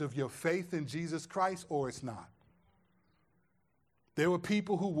because of your faith in Jesus Christ, or it's not. There were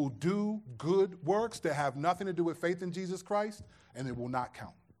people who will do good works that have nothing to do with faith in Jesus Christ, and it will not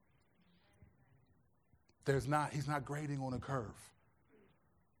count. He's not grading on a curve.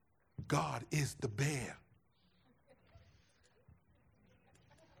 God is the bear.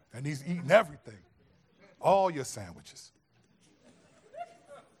 And he's eating everything. All your sandwiches.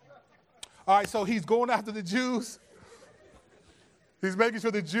 All right, so he's going after the Jews. He's making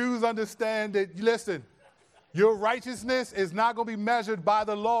sure the Jews understand that, listen, your righteousness is not going to be measured by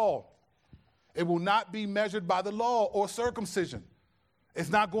the law. It will not be measured by the law or circumcision. It's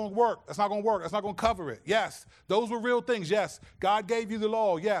not going to work. That's not going to work. That's not going to cover it. Yes, those were real things. Yes, God gave you the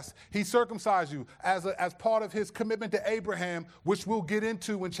law. Yes, he circumcised you as part of his commitment to Abraham, which we'll get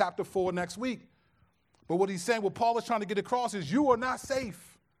into in chapter 4 next week. But what he's saying, what Paul is trying to get across is you are not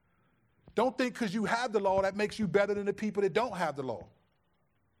safe. Don't think because you have the law that makes you better than the people that don't have the law.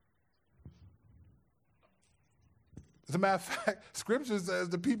 As a matter of fact, Scripture says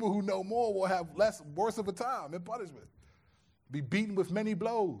the people who know more will have worse of a time in punishment. Be beaten with many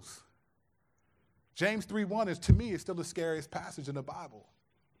blows. James 3:1 is, to me, is still the scariest passage in the Bible.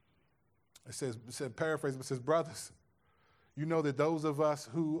 It says, paraphrase, it says, brothers, you know that those of us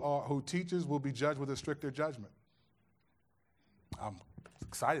who teachers will be judged with a stricter judgment. I'm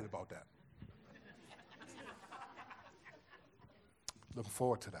excited about that. Looking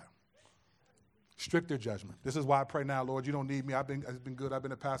forward to that. Stricter judgment. This is why I pray now, Lord, you don't need me. It's been good. I've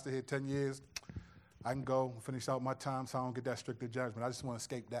been a pastor here 10 years. I can go finish out my time so I don't get that stricter judgment. I just want to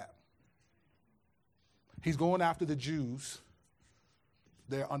escape that. He's going after the Jews,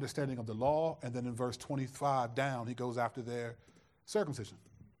 their understanding of the law, and then in verse 25 down, he goes after their circumcision.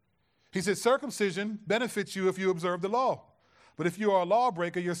 He says, circumcision benefits you if you observe the law. But if you are a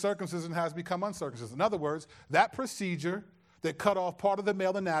lawbreaker, your circumcision has become uncircumcision. In other words, that procedure that cut off part of the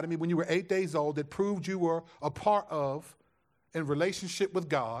male anatomy when you were 8 days old, that proved you were a part of, in relationship with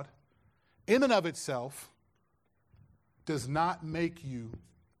God, in and of itself, does not make you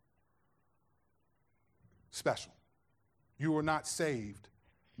special. You are not saved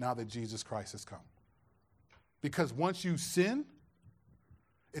now that Jesus Christ has come. Because once you sin,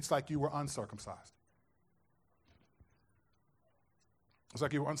 it's like you were uncircumcised. It's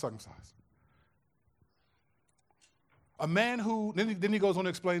like you were uncircumcised. A man who, then he goes on to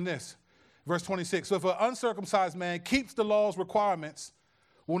explain this. Verse 26, so if an uncircumcised man keeps the law's requirements,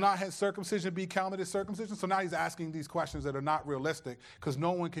 will not his circumcision be counted as circumcision? So now he's asking these questions that are not realistic because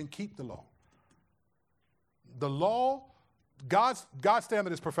no one can keep the law. The law, God's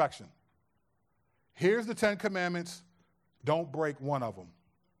standard is perfection. Here's the 10 commandments. Don't break one of them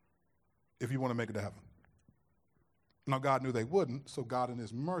if you want to make it to heaven. Now, God knew they wouldn't, so God in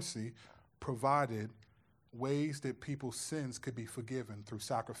his mercy provided ways that people's sins could be forgiven through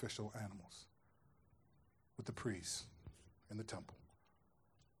sacrificial animals with the priests in the temple.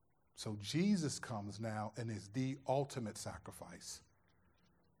 So Jesus comes now and is the ultimate sacrifice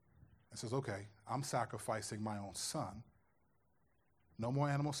and says, okay, I'm sacrificing my own son. No more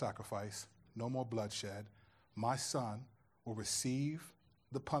animal sacrifice, no more bloodshed. My son will receive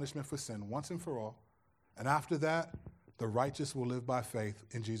the punishment for sin once and for all. And after that, the righteous will live by faith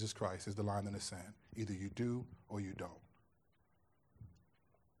in Jesus Christ is the line in the sand. Either you do or you don't.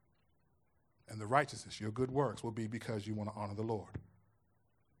 And the righteousness, your good works, will be because you want to honor the Lord,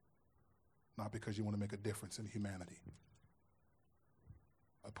 not because you want to make a difference in humanity.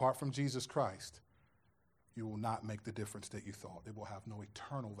 Apart from Jesus Christ, you will not make the difference that you thought. It will have no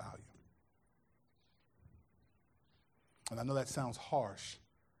eternal value. And I know that sounds harsh,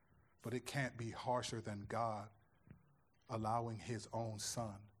 but it can't be harsher than God allowing his own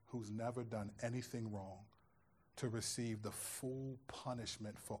son, who's never done anything wrong, to receive the full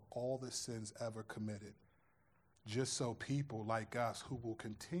punishment for all the sins ever committed, just so people like us who will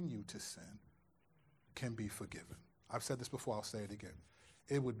continue to sin can be forgiven. I've said this before, I'll say it again.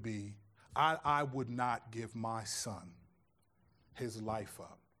 It would be, I would not give my son his life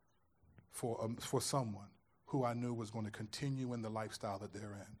up for someone who I knew was going to continue in the lifestyle that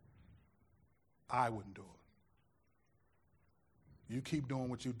they're in. I wouldn't do it. You keep doing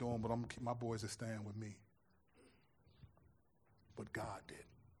what you're doing, but my boys are staying with me. But God did.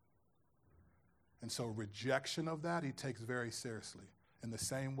 And so rejection of that, he takes very seriously, in the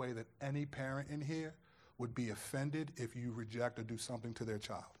same way that any parent in here would be offended if you reject or do something to their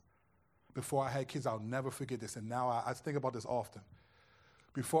child. Before I had kids, I'll never forget this, and now I think about this often.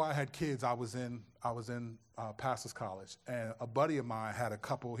 Before I had kids, I was in pastor's college, and a buddy of mine had a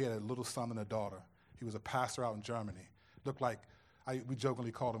couple. He had a little son and a daughter. He was a pastor out in Germany. Looked like, we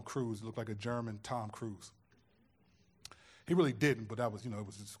jokingly called him Cruise. He looked like a German Tom Cruise. He really didn't, but that was, it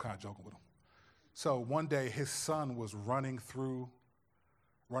was just kind of joking with him. So one day, his son was running through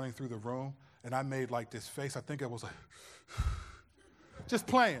the room, and I made like this face. I think I was like, just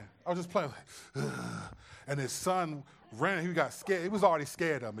playing. I was just playing, like, and his son ran. He got scared. He was already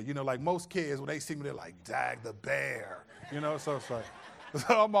scared of me. Like most kids, when they see me, they're like, "Dag the bear," So it's like,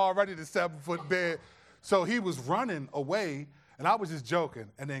 so I'm already the 7-foot bear. So he was running away, and I was just joking.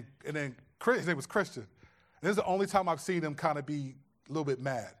 And then his name was Christian. And this is the only time I've seen him kind of be a little bit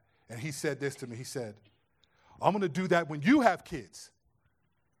mad. And he said this to me. He said, "I'm going to do that when you have kids."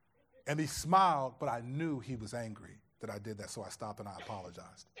 And he smiled, but I knew he was angry that I did that, so I stopped and I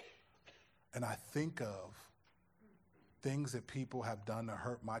apologized. And I think of things that people have done to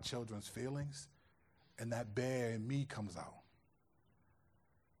hurt my children's feelings, and that bear in me comes out.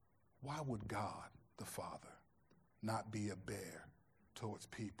 Why would God, the Father, not be a bear towards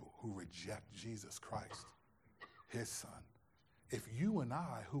people who reject Jesus Christ, his son? If you and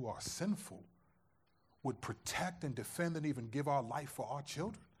I, who are sinful, would protect and defend and even give our life for our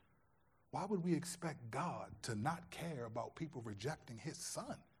children, why would we expect God to not care about people rejecting his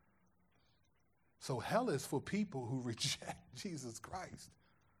son? So hell is for people who reject Jesus Christ.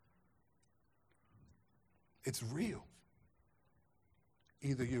 It's real.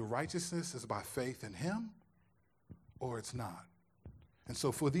 Either your righteousness is by faith in him or it's not. And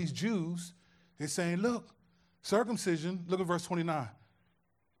so for these Jews, they're saying, look, circumcision, look at verse 29.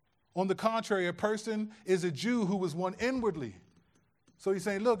 On the contrary, a person is a Jew who was one inwardly. So he's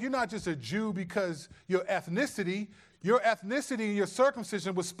saying, look, you're not just a Jew because your ethnicity and your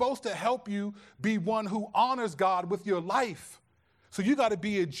circumcision was supposed to help you be one who honors God with your life. So you got to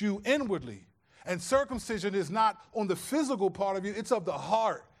be a Jew inwardly. And circumcision is not on the physical part of you, it's of the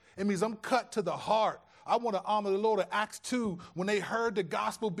heart. It means I'm cut to the heart. I want to honor the Lord. In Acts 2, when they heard the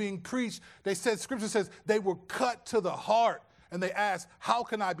gospel being preached, they said, Scripture says, they were cut to the heart. And they asked, how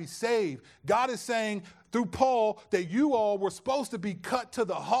can I be saved? God is saying through Paul that you all were supposed to be cut to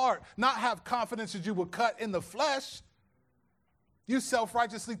the heart, not have confidence that you were cut in the flesh. You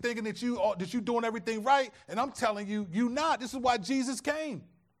self-righteously thinking that you're doing everything right. And I'm telling you, you're not. This is why Jesus came.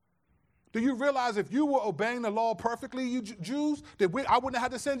 Do you realize if you were obeying the law perfectly, you Jews, that I wouldn't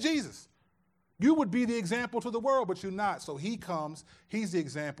have had to send Jesus? You would be the example to the world, but you're not. So he comes, he's the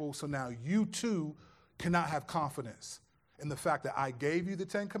example. So now you too cannot have confidence in the fact that I gave you the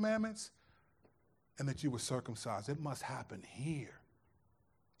 10 Commandments and that you were circumcised. It must happen here.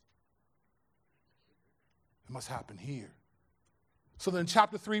 It must happen here. So then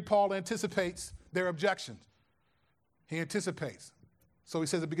chapter 3, Paul anticipates their objections. He anticipates. So he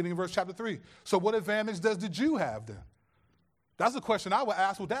says at the beginning of verse chapter 3, so what advantage does the Jew have then? That's the question I would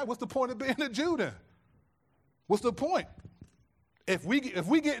ask. Well, Dad, what's the point of being a Jew then? What's the point? If we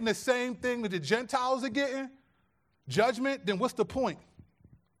getting the same thing that the Gentiles are getting, judgment, then what's the point?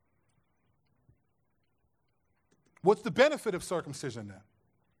 What's the benefit of circumcision then?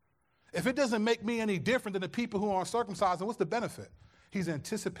 If it doesn't make me any different than the people who aren't circumcised, then what's the benefit? He's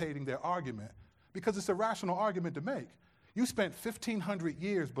anticipating their argument because it's a rational argument to make. You spent 1,500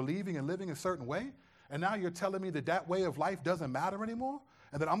 years believing and living a certain way, and now you're telling me that that way of life doesn't matter anymore,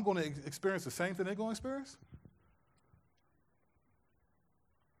 and that I'm going to experience the same thing they're going to experience?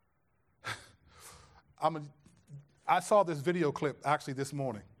 I saw this video clip actually this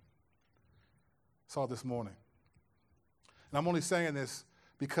morning. And I'm only saying this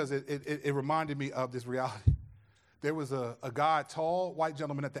because it reminded me of this reality. There was a guy, tall white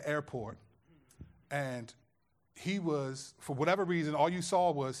gentleman at the airport, and he was, for whatever reason, all you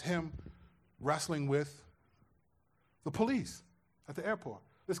saw was him wrestling with the police at the airport.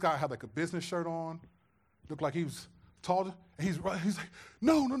 This guy had like a business shirt on, looked like he was tall. He's like,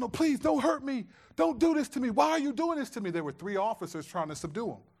 no, please don't hurt me. Don't do this to me. Why are you doing this to me? There were 3 officers trying to subdue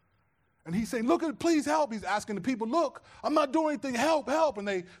him. And he's saying, look, please help. He's asking the people, look, I'm not doing anything, help. And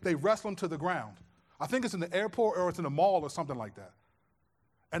they wrestle him to the ground. I think it's in the airport or it's in a mall or something like that.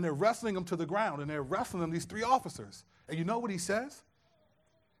 And they're wrestling him to the ground, and they're wrestling him, these 3 officers. And you know what he says?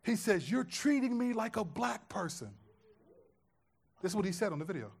 He says, you're treating me like a black person. This is what he said on the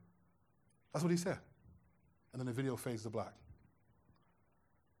video. That's what he said. And then the video fades to black.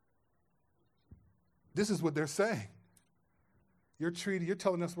 This is what they're saying. You're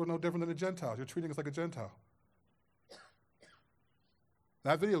telling us we're no different than the Gentiles. You're treating us like a Gentile.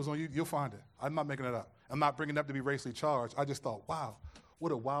 That video is on you. You'll find it. I'm not making it up. I'm not bringing it up to be racially charged. I just thought, wow,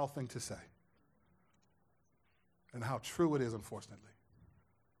 what a wild thing to say. And how true it is, unfortunately.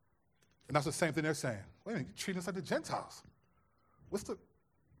 And that's the same thing they're saying. Wait a minute, you're treating us like the Gentiles. What's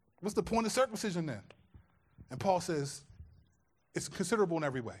the point of circumcision then? And Paul says, it's considerable in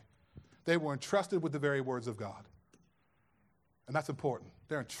every way. They were entrusted with the very words of God. And that's important.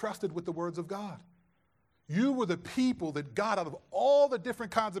 They're entrusted with the words of God. You were the people that God, out of all the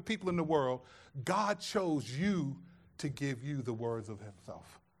different kinds of people in the world, God chose you to give you the words of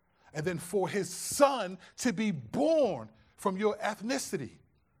himself. And then for his son to be born from your ethnicity.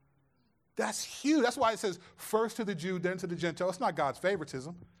 That's huge. That's why it says first to the Jew, then to the Gentile. It's not God's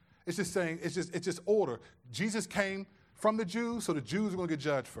favoritism. It's just saying, it's just order. Jesus came from the Jews, so the Jews are going to get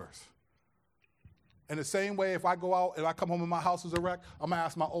judged first. In the same way, if I go out and I come home and my house is a wreck, I'm going to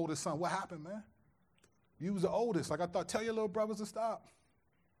ask my oldest son, what happened, man? You was the oldest. Like I thought, tell your little brothers to stop.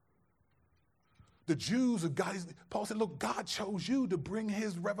 The Jews, Paul said, look, God chose you to bring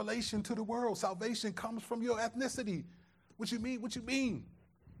his revelation to the world. Salvation comes from your ethnicity. What you mean? What you mean?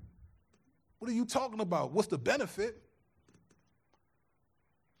 What are you talking about? What's the benefit?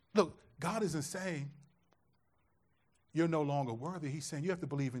 Look, God isn't saying you're no longer worthy. He's saying you have to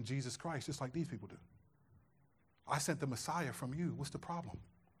believe in Jesus Christ just like these people do. I sent the Messiah from you. What's the problem?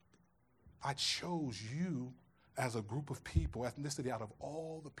 I chose you as a group of people, ethnicity, out of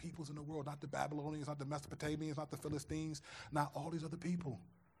all the peoples in the world, not the Babylonians, not the Mesopotamians, not the Philistines, not all these other people,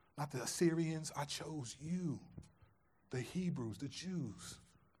 not the Assyrians. I chose you, the Hebrews, the Jews,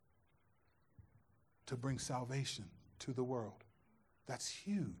 to bring salvation to the world. That's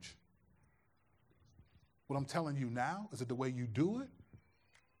huge. What I'm telling you now is that the way you do it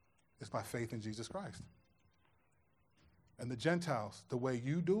is by faith in Jesus Christ. And the Gentiles, the way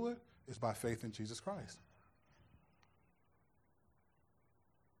you do it is by faith in Jesus Christ.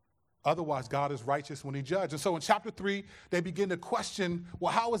 Otherwise, God is righteous when he judges. And so in chapter 3, they begin to question,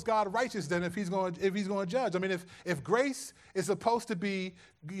 well, how is God righteous then if he's going to judge? I mean, if grace is supposed to be,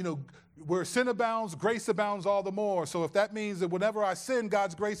 where sin abounds, grace abounds all the more. So if that means that whenever I sin,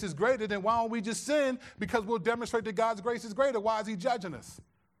 God's grace is greater, then why don't we just sin? Because we'll demonstrate that God's grace is greater. Why is he judging us?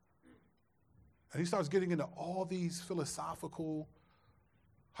 And he starts getting into all these philosophical,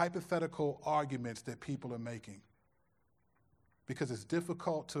 hypothetical arguments that people are making, because it's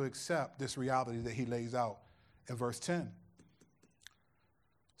difficult to accept this reality that he lays out in verse 10.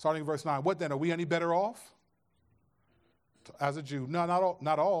 Starting in verse 9, what then? Are we any better off as a Jew? No,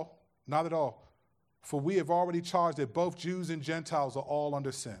 not at all. For we have already charged that both Jews and Gentiles are all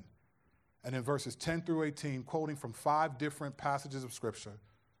under sin. And in verses 10 through 18, quoting from 5 different passages of Scripture,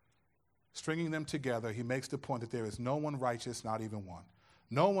 stringing them together, he makes the point that there is no one righteous, not even one.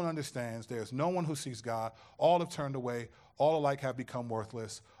 No one understands. There is no one who seeks God. All have turned away. All alike have become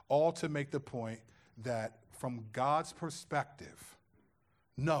worthless. All to make the point that from God's perspective,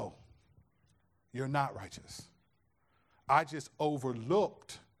 no, you're not righteous. I just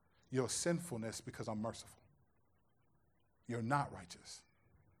overlooked your sinfulness because I'm merciful. You're not righteous.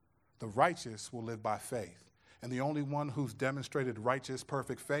 The righteous will live by faith. And the only one who's demonstrated righteous,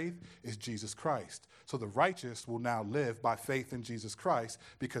 perfect faith is Jesus Christ. So the righteous will now live by faith in Jesus Christ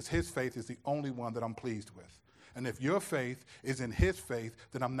because his faith is the only one that I'm pleased with. And if your faith is in his faith,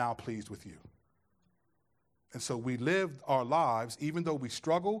 then I'm now pleased with you. And so we live our lives, even though we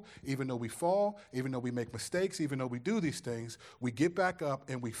struggle, even though we fall, even though we make mistakes, even though we do these things, we get back up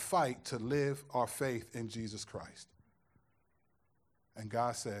and we fight to live our faith in Jesus Christ. And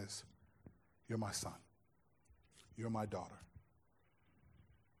God says, you're my son. You're my daughter.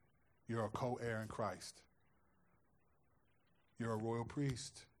 You're a co-heir in Christ. You're a royal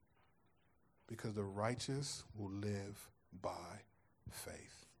priest, because the righteous will live by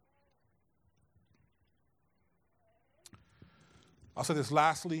faith. I'll say this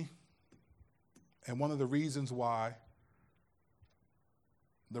lastly, and one of the reasons why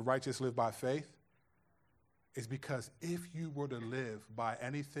the righteous live by faith is because if you were to live by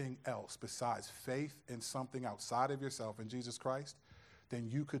anything else besides faith in something outside of yourself in Jesus Christ, then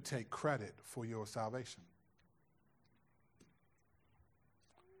you could take credit for your salvation.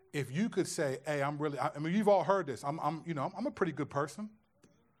 If you could say, hey, you've all heard this. I'm a pretty good person.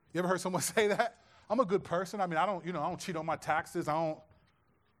 You ever heard someone say that? I'm a good person. I don't cheat on my taxes.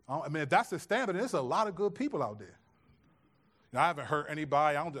 If that's the standard, there's a lot of good people out there. I haven't hurt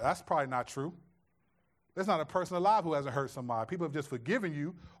anybody. That's probably not true. There's not a person alive who hasn't hurt somebody. People have just forgiven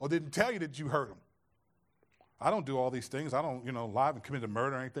you or didn't tell you that you hurt them. I don't do all these things. I don't, lie and commit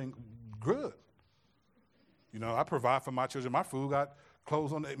murder or anything. Good. I provide for my children. My children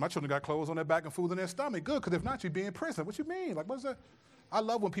got clothes on their back and food in their stomach. Good, because if not, you'd be in prison. What you mean? What's that? I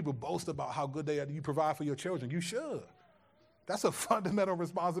love when people boast about how good they are. You provide for your children. You should. That's a fundamental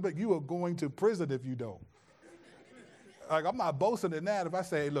responsibility. You are going to prison if you don't. I'm not boasting in that. If I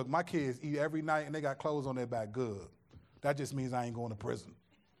say, look, my kids eat every night and they got clothes on their back, good. That just means I ain't going to prison.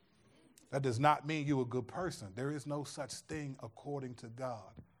 That does not mean you're a good person. There is no such thing according to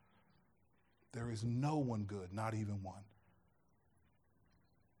God. There is no one good, not even one.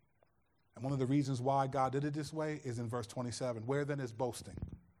 And one of the reasons why God did it this way is in verse 27. Where then is boasting?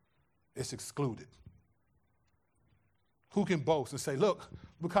 It's excluded. Who can boast and say, look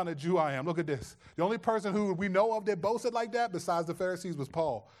what kind of Jew I am. Look at this. The only person who we know of that boasted like that besides the Pharisees was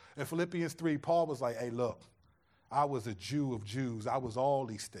Paul. In Philippians 3, Paul was like, hey, look, I was a Jew of Jews. I was all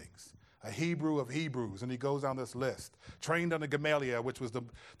these things. A Hebrew of Hebrews. And he goes down this list. Trained under Gamaliel, which was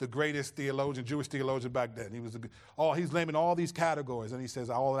the greatest theologian, Jewish theologian back then. He's naming all these categories. And he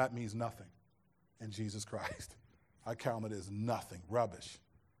says, all that means nothing in Jesus Christ. I count it as nothing, rubbish.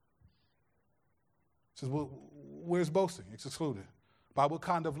 says, well, where's boasting? It's excluded. By what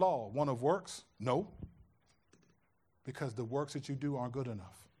kind of law? One of works? No. Because the works that you do aren't good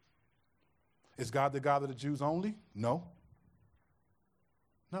enough. Is God the God of the Jews only? No.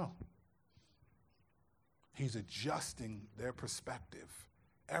 No. He's adjusting their perspective,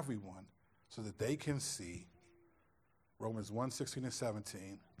 everyone, so that they can see Romans 1:16 and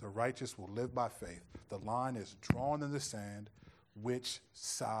 17, the righteous will live by faith. The line is drawn in the sand. Which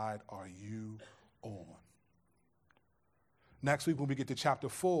side are you on? Next week, when we get to chapter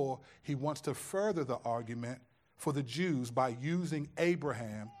 4, he wants to further the argument for the Jews by using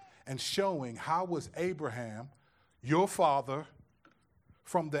Abraham and showing how was Abraham, your father,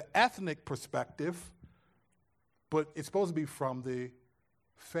 from the ethnic perspective, but it's supposed to be from the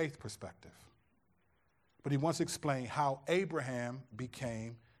faith perspective. But he wants to explain how Abraham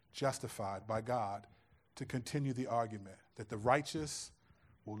became justified by God to continue the argument that the righteous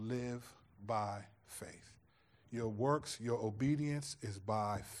will live by faith. Your works, your obedience is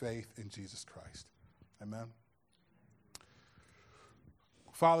by faith in Jesus Christ. Amen.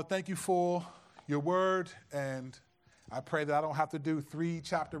 Father, thank you for your word, and I pray that I don't have to do 3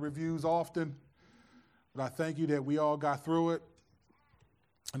 chapter reviews often, but I thank you that we all got through it.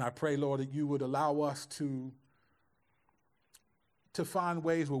 And I pray, Lord, that you would allow us to find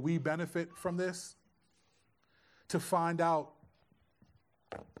ways where we benefit from this, to find out.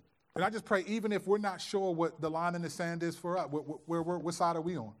 And I just pray, even if we're not sure what the line in the sand is for us, what side are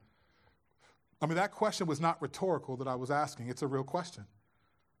we on? I mean, that question was not rhetorical that I was asking. It's a real question.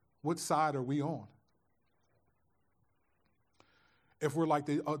 What side are we on? If we're like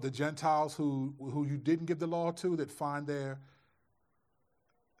the Gentiles who you didn't give the law to, that find their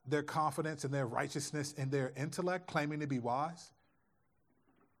confidence and their righteousness in their intellect, claiming to be wise,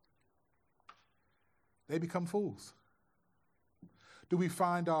 they become fools. Do we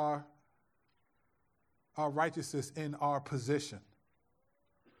find our righteousness in our position,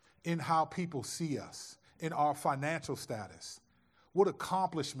 in how people see us, in our financial status? What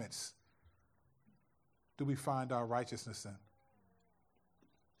accomplishments do we find our righteousness in?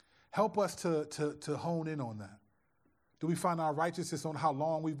 Help us to hone in on that. Do we find our righteousness on how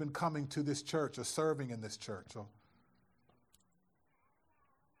long we've been coming to this church or serving in this church? Or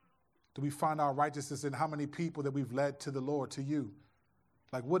do we find our righteousness in how many people that we've led to the Lord, to you?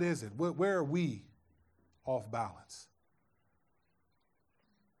 Like, what is it? Where are we off balance?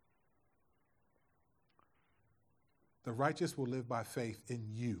 The righteous will live by faith in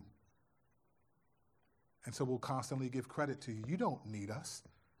you. And so we'll constantly give credit to you. You don't need us.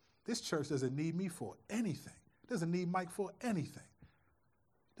 This church doesn't need me for anything. Doesn't need Mike for anything.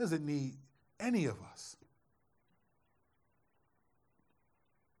 Doesn't need any of us.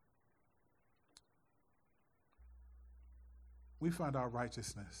 We find our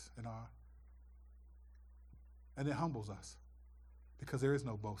righteousness and it humbles us because there is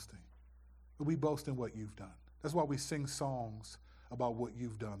no boasting. But we boast in what you've done. That's why we sing songs about what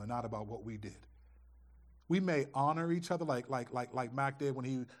you've done and not about what we did. We may honor each other like Mac did when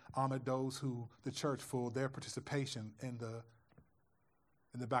he honored those who the church for their participation in the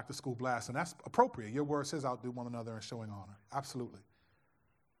back to school blast. And that's appropriate. Your word says outdo one another in showing honor. Absolutely.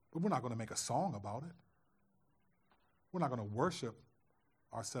 But we're not going to make a song about it. We're not going to worship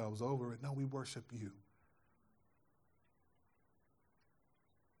ourselves over it. No, we worship you.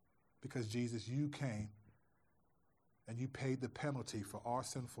 Because Jesus, you came and you paid the penalty for our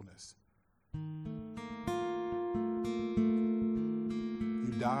sinfulness. You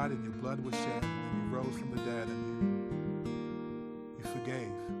died and your blood was shed, and you rose from the dead, and you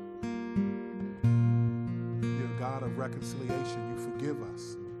forgave. You're a God of reconciliation. You forgive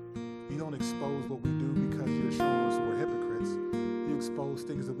us. You don't expose what we do because you're showing us we're hypocrites. You expose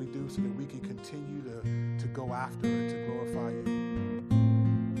things that we do so that we can continue to go after and to glorify you.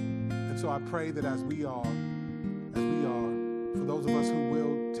 And so I pray that as we are, for those of us who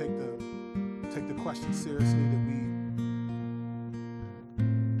will take the question seriously, that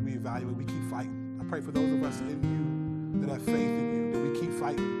we evaluate, we keep fighting. I pray for those of us in you that have faith in you, that we keep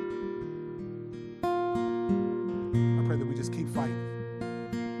fighting. I pray that we just keep fighting.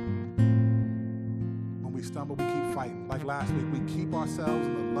 When we stumble, we keep fighting. Like last week, we keep ourselves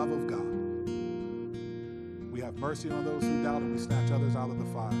in the love of God. We have mercy on those who doubt, and we snatch others out of the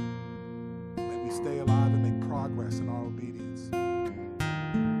fire. May we stay alive and make progress in our obedience.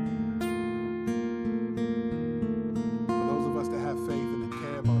 For those of us that have faith and that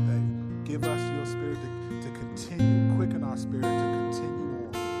care about that, give us your spirit to continue, quicken our spirit to continue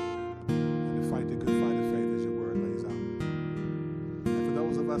on and to fight the good fight of faith as your word lays out. And for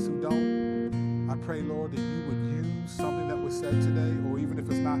those of us who don't, I pray, Lord, that you would use something that was said today, or even if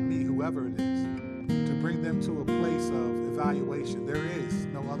it's not me, whoever it is, to bring them to a place of evaluation. There is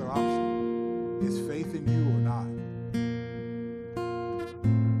no other option. Is faith in you or not?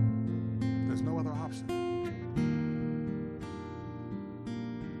 There's no other option.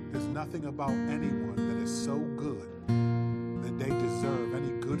 There's nothing about anyone that is so good that they deserve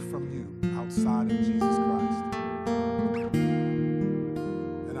any good from you outside of Jesus Christ.